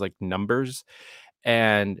types. It was like numbers,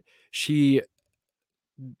 and she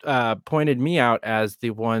pointed me out as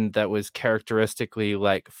the one that was characteristically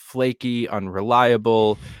like flaky,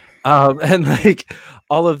 unreliable, and like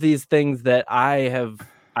all of these things that I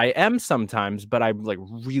am sometimes, but I'm like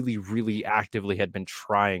really, really actively had been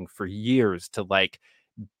trying for years to like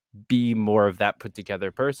be more of that put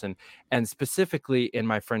together person. And specifically in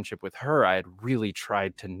my friendship with her, I had really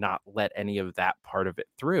tried to not let any of that part of it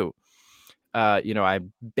through. I've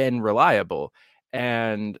been reliable.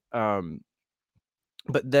 And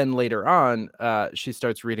but then later on, she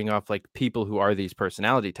starts reading off like people who are these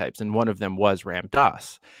personality types, and one of them was Ram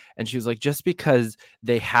Dass. And she was like, just because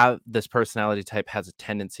they have this personality type has a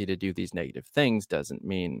tendency to do these negative things doesn't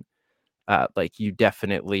mean like you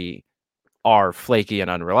definitely are flaky and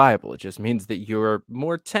unreliable. It just means that you're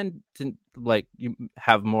more like you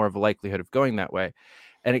have more of a likelihood of going that way.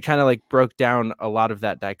 And it kind of like broke down a lot of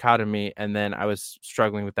that dichotomy. And then I was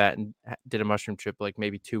struggling with that and did a mushroom trip like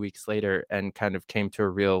maybe 2 weeks later and kind of came to a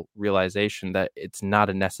real realization that it's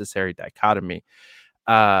not a necessary dichotomy.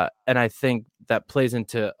 And I think that plays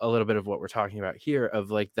into a little bit of what we're talking about here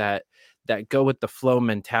of like that go with the flow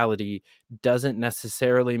mentality doesn't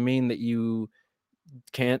necessarily mean that you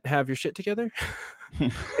can't have your shit together. I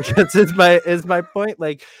guess is my point.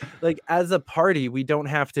 Like as a party, we don't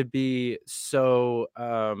have to be so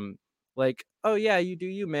like, oh yeah, you do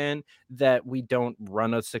you, man, that we don't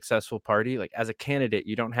run a successful party. Like as a candidate,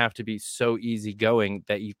 you don't have to be so easygoing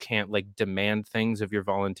that you can't like demand things of your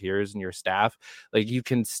volunteers and your staff. Like you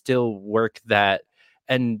can still work that.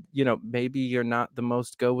 And maybe you're not the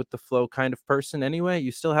most go with the flow kind of person anyway.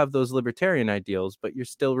 You still have those libertarian ideals, but you're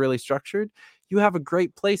still really structured. You have a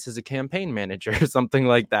great place as a campaign manager or something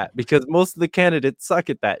like that, because most of the candidates suck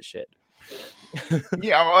at that shit.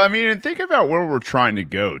 Yeah, well, I mean, and think about where we're trying to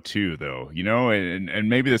go too, though. And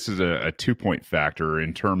maybe this is a 2 point factor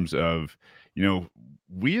in terms of,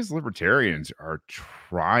 we as libertarians are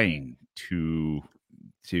trying to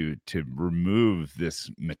remove this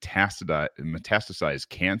metastasized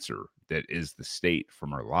cancer that is the state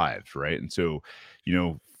from our lives, right? And so,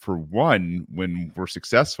 for one, when we're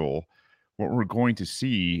successful, what we're going to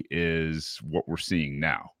see is what we're seeing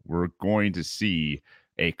now. We're going to see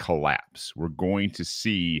a collapse. We're going to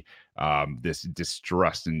see this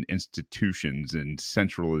distrust in institutions and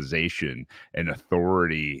centralization and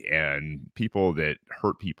authority and people that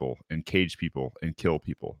hurt people and cage people and kill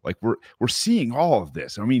people. Like we're seeing all of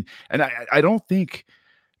this. I mean, and I don't think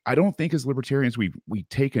as libertarians we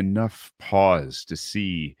take enough pause to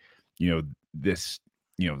see, this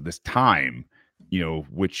this time,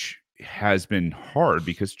 which has been hard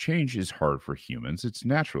because change is hard for humans. It's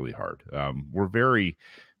naturally hard. We're very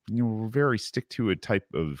stick to it type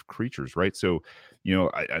of creatures, right? So,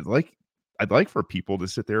 I'd like for people to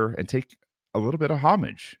sit there and take a little bit of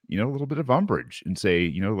homage, a little bit of umbrage, and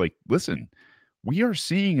say, like, listen, we are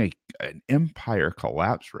seeing an empire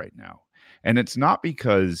collapse right now, and it's not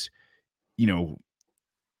because you know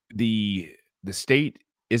the state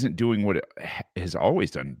isn't doing what it has always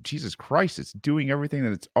done. Jesus Christ, it's doing everything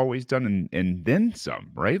that it's always done and then some,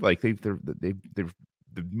 right? Like they're the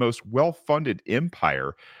most well-funded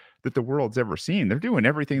empire that the world's ever seen. They're doing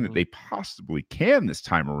everything that they possibly can this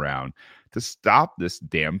time around to stop this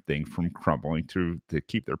damn thing from crumbling, to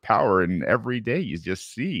keep their power. And every day you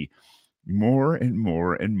just see more and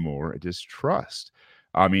more and more distrust.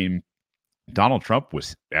 I mean, Donald Trump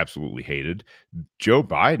was absolutely hated. Joe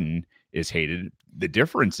Biden is hated. The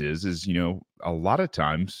difference is a lot of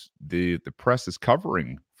times the press is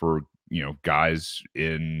covering for guys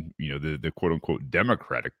in the quote unquote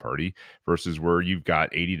Democratic Party versus where you've got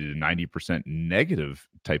 80 to 90% negative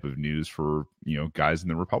type of news for guys in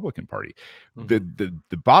the Republican Party. The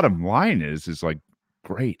bottom line is like,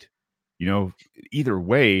 great, either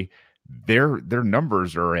way, their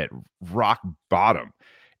numbers are at rock bottom.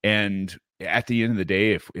 And at the end of the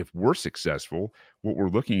day, if we're successful, what we're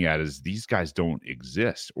looking at is these guys don't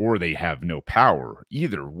exist or they have no power.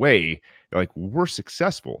 Either way, like, we're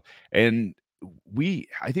successful. And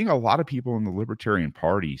I think a lot of people in the Libertarian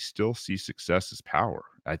Party still see success as power.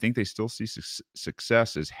 I think they still see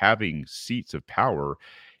success as having seats of power.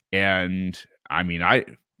 And I mean, I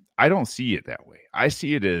don't see it that way. I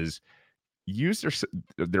see it as use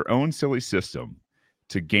their own silly system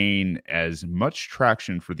to gain as much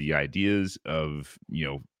traction for the ideas of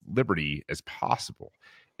liberty as possible.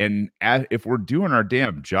 And if we're doing our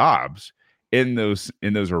damn jobs in those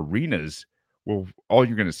arenas, well, all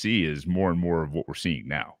you're going to see is more and more of what we're seeing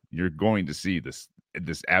now. You're going to see this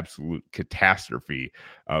absolute catastrophe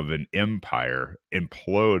of an empire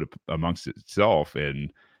implode amongst itself.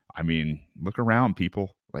 And I mean, look around,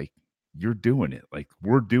 people. Like, you're doing it. Like,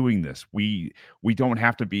 we're doing this. We don't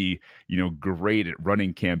have to be great at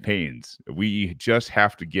running campaigns. We just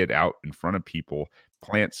have to get out in front of people,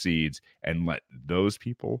 plant seeds, and let those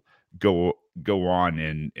people go on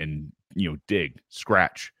and dig,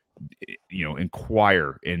 scratch,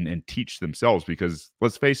 inquire and teach themselves. Because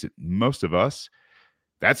let's face it, most of us,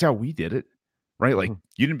 that's how we did it, right? Like,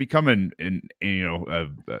 you didn't become an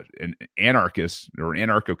anarchist or an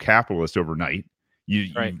anarcho-capitalist overnight.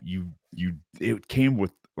 It came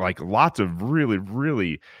with like lots of really,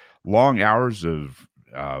 really long hours of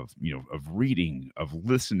reading, of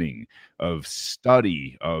listening, of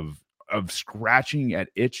study, of scratching at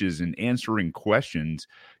itches and answering questions,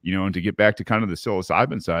 and to get back to kind of the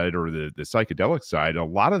psilocybin side or the psychedelic side, a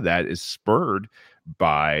lot of that is spurred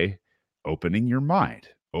by opening your mind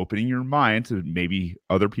to maybe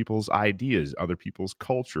other people's ideas, other people's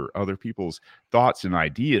culture, other people's thoughts and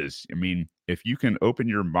ideas. I mean, if you can open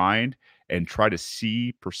your mind and try to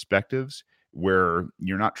see perspectives where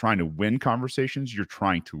you're not trying to win conversations, you're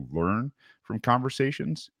trying to learn from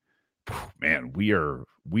conversations, man, we are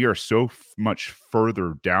so much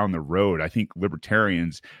further down the road. I think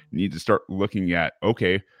libertarians need to start looking at,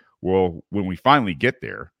 okay, well, when we finally get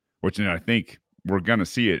there, which I think we're going to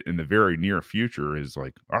see it in the very near future, is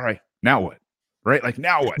like, all right, now what? Right? Like,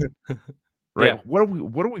 now what? Right? Yeah.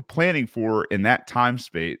 What are we planning for in that time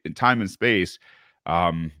and space?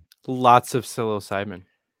 Lots of psilocybin.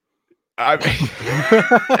 I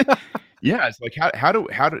mean, yeah, it's like, how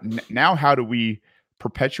do we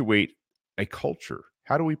perpetuate a culture?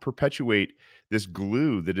 How do we perpetuate this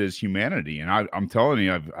glue that is humanity? And I'm telling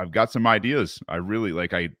you, I've got some ideas. I really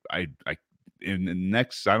like. I in the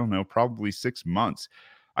next, I don't know, probably 6 months,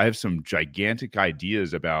 I have some gigantic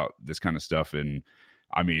ideas about this kind of stuff. And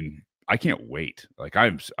I mean, I can't wait. Like,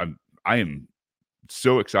 I am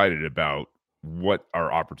so excited about what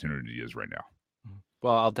our opportunity is right now.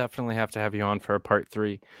 Well, I'll definitely have to have you on for a part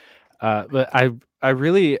 3. But I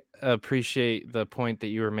really appreciate the point that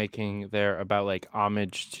you were making there about like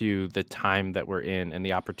homage to the time that we're in and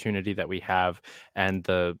the opportunity that we have, and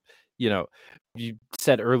you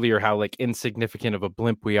said earlier how like insignificant of a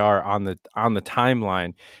blimp we are on the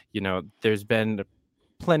timeline. There's been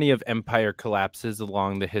plenty of empire collapses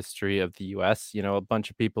along the history of the US. A bunch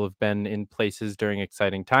of people have been in places during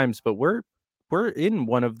exciting times, but we're in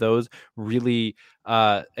one of those really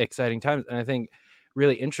exciting times. And I think,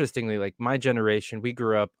 really interestingly, like my generation, we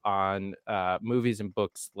grew up on movies and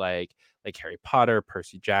books like Harry Potter,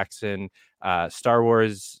 Percy Jackson, Star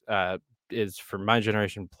Wars is for my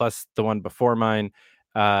generation plus the one before mine.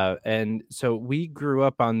 And so we grew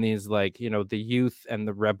up on these, like, the youth and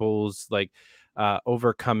the rebels, like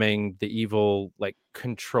overcoming the evil, like,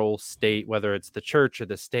 control state, whether it's the church or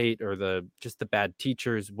the state or just the bad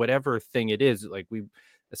teachers, whatever thing it is. Like, we,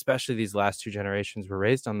 especially these last 2 generations, were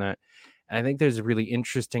raised on that. And I think there's a really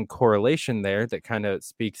interesting correlation there that kind of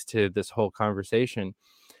speaks to this whole conversation,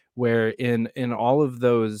 where in all of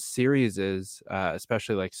those series,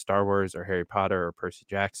 especially like Star Wars or Harry Potter or Percy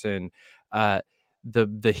Jackson,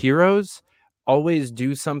 the heroes always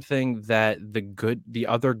do something that the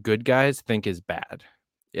other good guys think is bad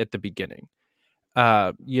at the beginning.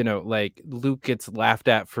 Like Luke gets laughed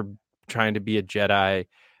at for trying to be a Jedi.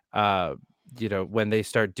 when they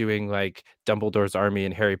start doing like Dumbledore's army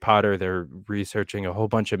and Harry Potter, they're researching a whole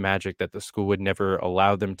bunch of magic that the school would never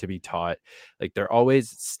allow them to be taught. Like they're always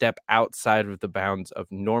step outside of the bounds of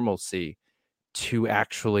normalcy to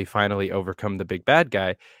actually finally overcome the big bad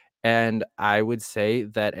guy. And I would say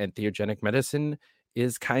that entheogenic medicine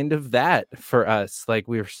is kind of that for us. Like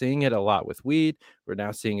we're seeing it a lot with weed. We're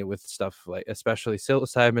now seeing it with stuff like especially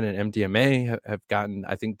psilocybin and MDMA have gotten,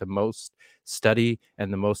 I think, the most study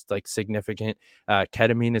and the most like significant.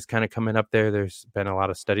 Ketamine is kind of coming up there. There's been a lot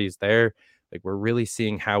of studies there. Like we're really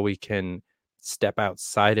seeing how we can step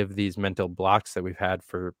outside of these mental blocks that we've had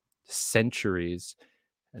for centuries,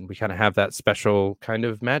 and we kind of have that special kind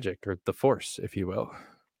of magic or the force, if you will.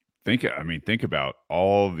 Think about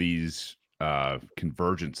all these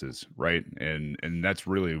convergences, right? And that's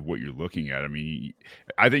really what you're looking at. I mean,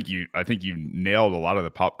 I think you nailed a lot of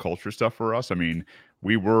the pop culture stuff for us. I mean,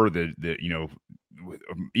 we were the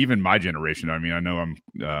even my generation. I mean, I know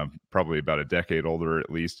I'm probably about a decade older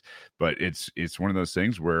at least, but it's one of those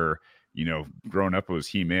things where growing up, it was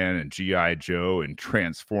He-Man and G.I. Joe and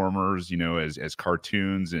Transformers, as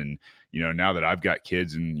cartoons. And, now that I've got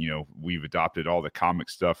kids and, we've adopted all the comic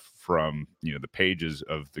stuff from, the pages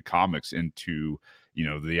of the comics into,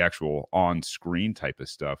 the actual on-screen type of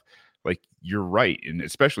stuff. Like, you're right. And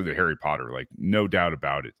especially the Harry Potter, like, no doubt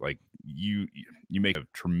about it. Like, you make a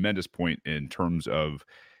tremendous point in terms of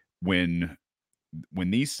when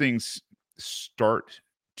these things start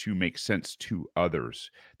to make sense to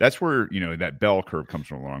others, that's where that bell curve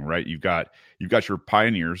comes along, right? You've got your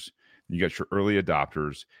pioneers, you got your early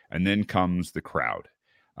adopters, and then comes the crowd.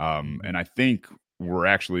 And I think we're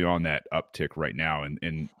actually on that uptick right now.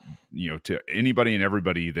 And to anybody and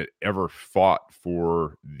everybody that ever fought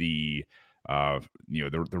for the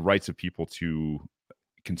the rights of people to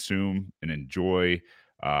consume and enjoy,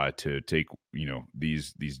 to take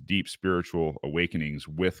these deep spiritual awakenings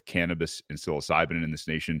with cannabis and psilocybin in this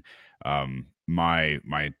nation. My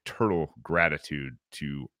eternal gratitude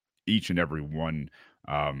to each and every one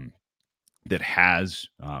that has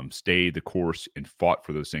stayed the course and fought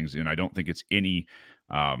for those things. And I don't think it's any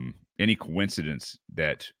coincidence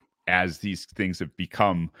that as these things have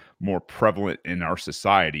become more prevalent in our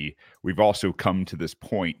society, we've also come to this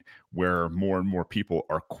point where more and more people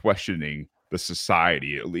are questioning the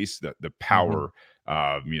society, at least the power,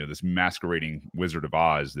 this masquerading Wizard of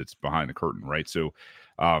Oz that's behind the curtain, right? So,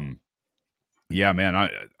 yeah, man,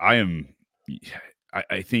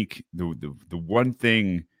 I think the one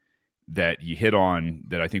thing that you hit on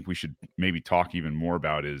that I think we should maybe talk even more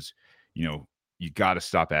about is, you got to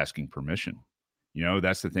stop asking permission.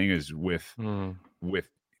 That's the thing is with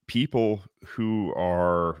people who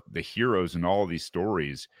are the heroes in all of these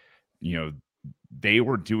stories, they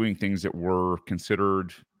were doing things that were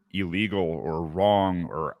considered illegal or wrong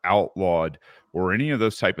or outlawed or any of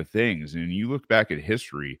those type of things. And you look back at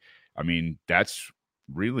history, I mean, that's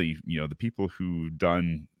really, the people who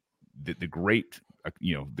done the great,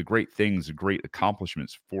 the great things, the great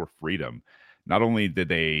accomplishments for freedom. Not only did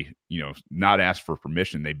they, not ask for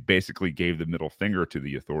permission, they basically gave the middle finger to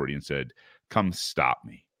the authority and said, come stop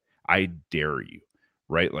me. I dare you.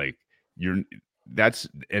 Right? Like that's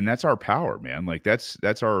our power, man. Like that's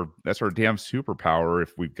our damn superpower,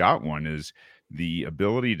 if we've got one, is the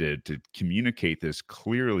ability to communicate this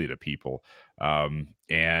clearly to people,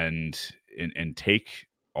 and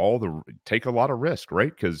take a lot of risk,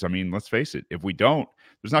 right? Because I mean, let's face it, if we don't,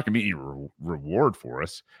 there's not going to be any reward for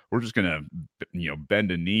us. We're just going to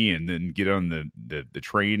bend a knee and then get on the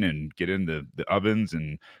train and get in the ovens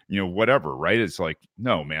and whatever, right? It's like,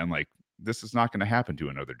 no, man, like this is not going to happen to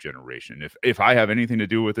another generation. If I have anything to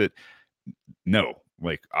do with it, no,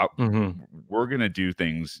 like we're going to do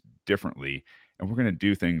things differently, and we're going to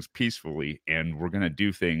do things peacefully, and we're going to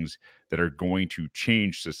do things that are going to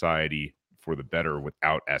change society for the better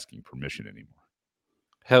without asking permission anymore.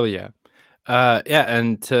 Hell yeah. Yeah,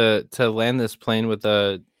 and to land this plane with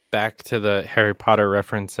the back to the Harry Potter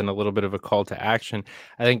reference and a little bit of a call to action,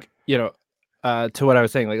 I think to what I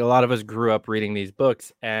was saying, like a lot of us grew up reading these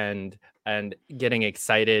books and getting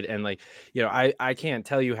excited, and like I can't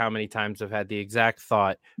tell you how many times I've had the exact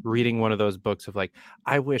thought reading one of those books of like,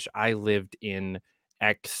 I wish I lived in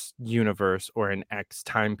X universe or an X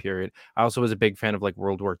time period. I also was a big fan of like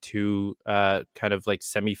World War II kind of like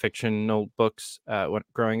semi-fictional books when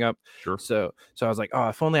growing up. Sure. So I was like, oh,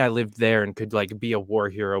 if only I lived there and could like be a war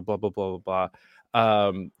hero, blah blah blah blah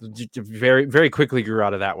blah. Very very quickly grew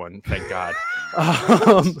out of that one, thank God.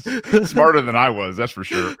 Smarter than I was, that's for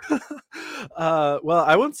sure. Well,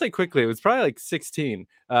 I wouldn't say quickly. It was probably like 16.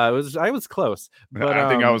 I was close, but I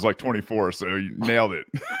think I was like 24, so you nailed it.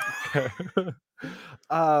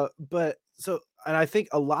 But and I think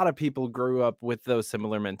a lot of people grew up with those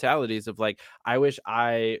similar mentalities of like, I wish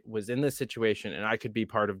I was in this situation and I could be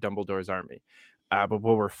part of Dumbledore's army. But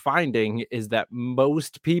what we're finding is that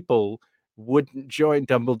most people wouldn't join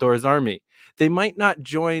Dumbledore's army. They might not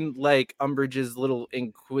join like Umbridge's little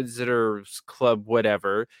Inquisitors club,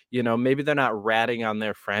 whatever. Maybe they're not ratting on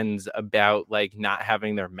their friends about like not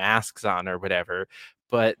having their masks on or whatever,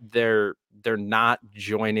 but they're not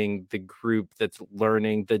joining the group that's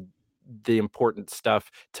learning the important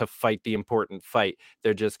stuff to fight the important fight.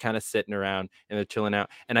 They're just kind of sitting around and they're chilling out.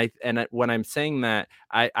 When I'm saying that,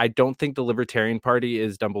 I don't think the Libertarian Party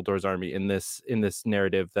is Dumbledore's army in this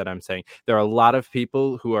narrative that I'm saying. There are a lot of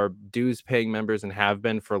people who are dues paying members and have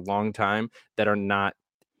been for a long time that are not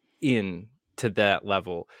in to that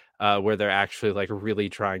level where they're actually like really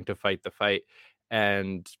trying to fight the fight.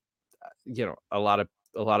 And a lot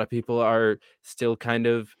of people are still kind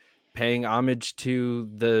of paying homage to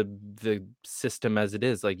the system as it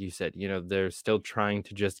is. Like you said, they're still trying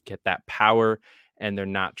to just get that power, and they're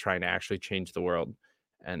not trying to actually change the world.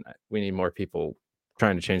 And we need more people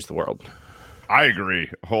trying to change the world. I agree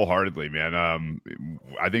wholeheartedly, man.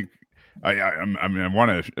 I think I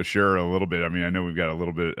want to share a little bit. I mean, I know we've got a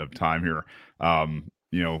little bit of time here.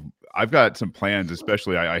 I've got some plans,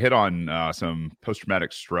 especially I hit on some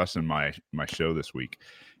post-traumatic stress in my show this week.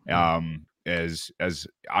 As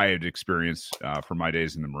I had experienced for my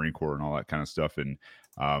days in the Marine Corps and all that kind of stuff, and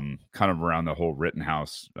kind of around the whole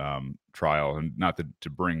Rittenhouse trial, and not to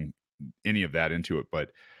bring any of that into it, but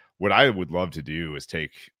what I would love to do is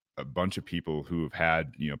take a bunch of people who have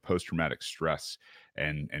had post-traumatic stress,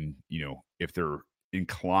 and if they're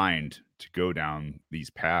inclined to go down these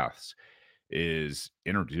paths, is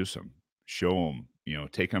introduce them, show them,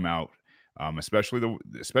 take them out, especially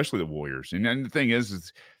the warriors. And the thing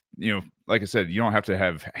is like I said, you don't have to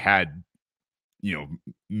have had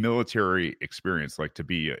military experience like to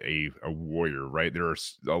be a warrior, right? There are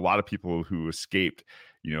a lot of people who escaped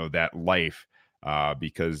that life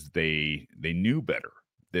because they knew better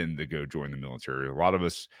than to go join the military. A lot of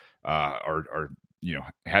us are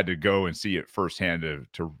had to go and see it firsthand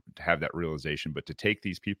to have that realization. But to take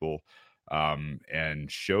these people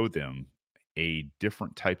and show them a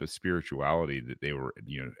different type of spirituality that they were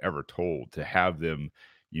ever told, to have them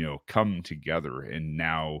come together and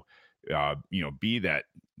now be that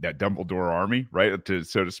Dumbledore army, right,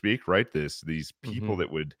 so to speak, right? These people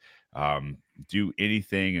that would do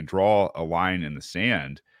anything and draw a line in the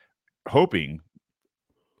sand, hoping,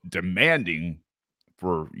 demanding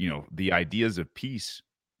for the ideas of peace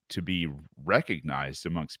to be recognized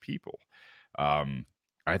amongst people.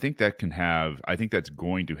 I think that's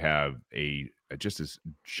going to have just this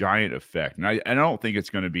giant effect. And I don't think it's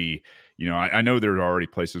going to be, I know there are already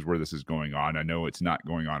places where this is going on. I know it's not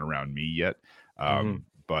going on around me yet.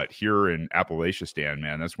 But here in Appalachian,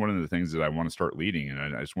 man, that's one of the things that I want to start leading.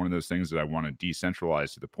 And it's one of those things that I want to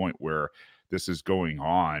decentralize to the point where this is going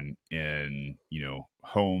on in,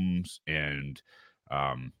 homes and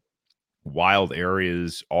wild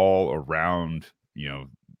areas all around,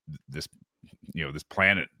 this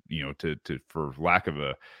planet, to for lack of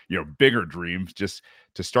a bigger dreams, just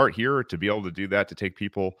to start here, to be able to do that, to take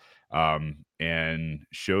people and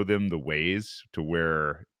show them the ways to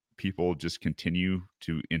where people just continue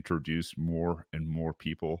to introduce more and more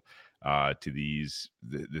people to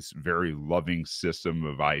this very loving system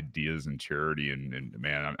of ideas and charity. And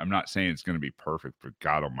man, I'm not saying it's going to be perfect, but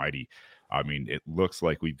God Almighty, I mean, it looks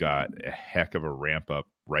like we've got a heck of a ramp up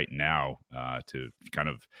right now to kind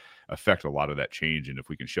of affect a lot of that change. And if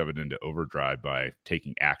we can shove it into overdrive by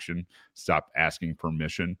taking action, stop asking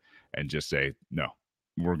permission, and just say, no,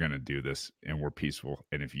 we're going to do this, and we're peaceful.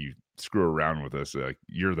 And if you screw around with us,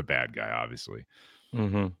 you're the bad guy, obviously.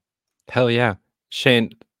 Hell yeah.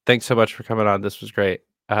 Shane, thanks so much for coming on. This was great.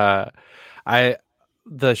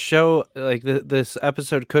 The show, like this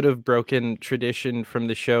episode could have broken tradition from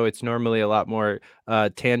the show. It's normally a lot more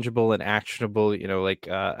tangible and actionable, like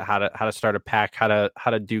how to start a pack, how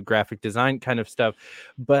to do graphic design kind of stuff.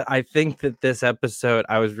 But I think that this episode,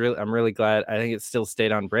 I'm really glad. I think it still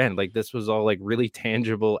stayed on brand. Like this was all like really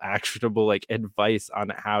tangible, actionable, like advice on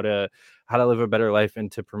how to live a better life and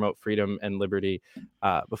to promote freedom and liberty.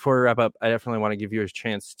 Before we wrap up, I definitely want to give you a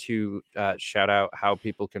chance to shout out how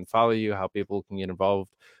people can follow you, how people can get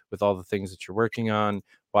involved with all the things that you're working on,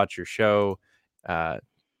 watch your show,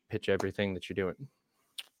 pitch everything that you're doing.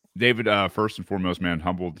 David, first and foremost, man,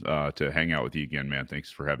 humbled to hang out with you again, man.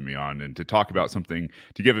 Thanks for having me on and to talk about something,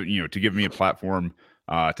 to give me a platform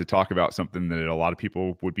to talk about something that a lot of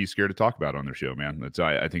people would be scared to talk about on their show, man.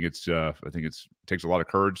 I think it takes a lot of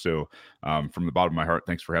courage. So from the bottom of my heart,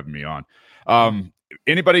 thanks for having me on.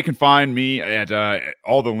 anybody can find me at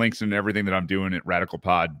all the links and everything that I'm doing at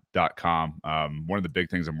radicalpod.com. One of the big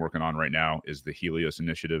things I'm working on right now is the Helios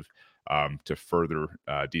initiative to further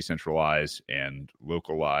decentralize and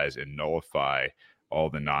localize and nullify all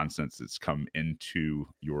the nonsense that's come into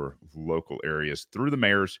your local areas through the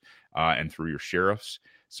mayors and through your sheriffs.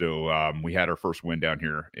 So we had our first win down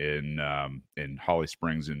here in Holly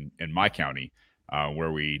Springs in my county,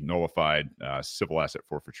 where we nullified civil asset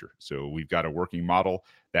forfeiture. So we've got a working model.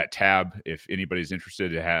 That tab, if anybody's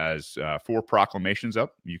interested, it has 4 proclamations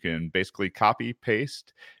up. You can basically copy,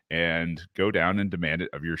 paste, and go down and demand it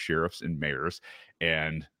of your sheriffs and mayors,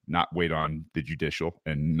 and not wait on the judicial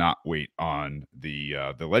and not wait on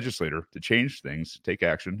the legislator to change things, take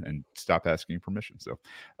action, and stop asking permission. So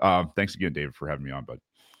thanks again, David, for having me on, bud.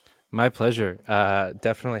 My pleasure.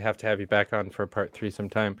 Definitely have to have you back on for part 3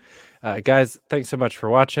 sometime. Guys, thanks so much for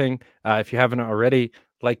watching. If you haven't already,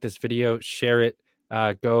 like this video, share it.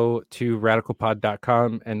 Go to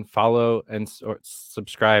radicalpod.com and follow and or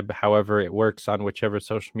subscribe however it works on whichever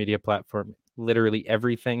social media platform. Literally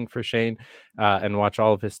everything for Shane, and watch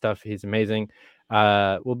all of his stuff. He's amazing.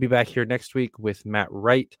 We'll be back here next week with Matt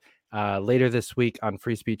Wright. Later this week on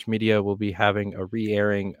Free Speech Media, we'll be having a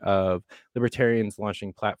re-airing of Libertarians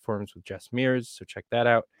Launching Platforms with Jess Mears, so check that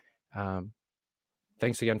out.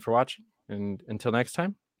 Thanks again for watching, and until next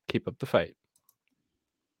time, keep up the fight.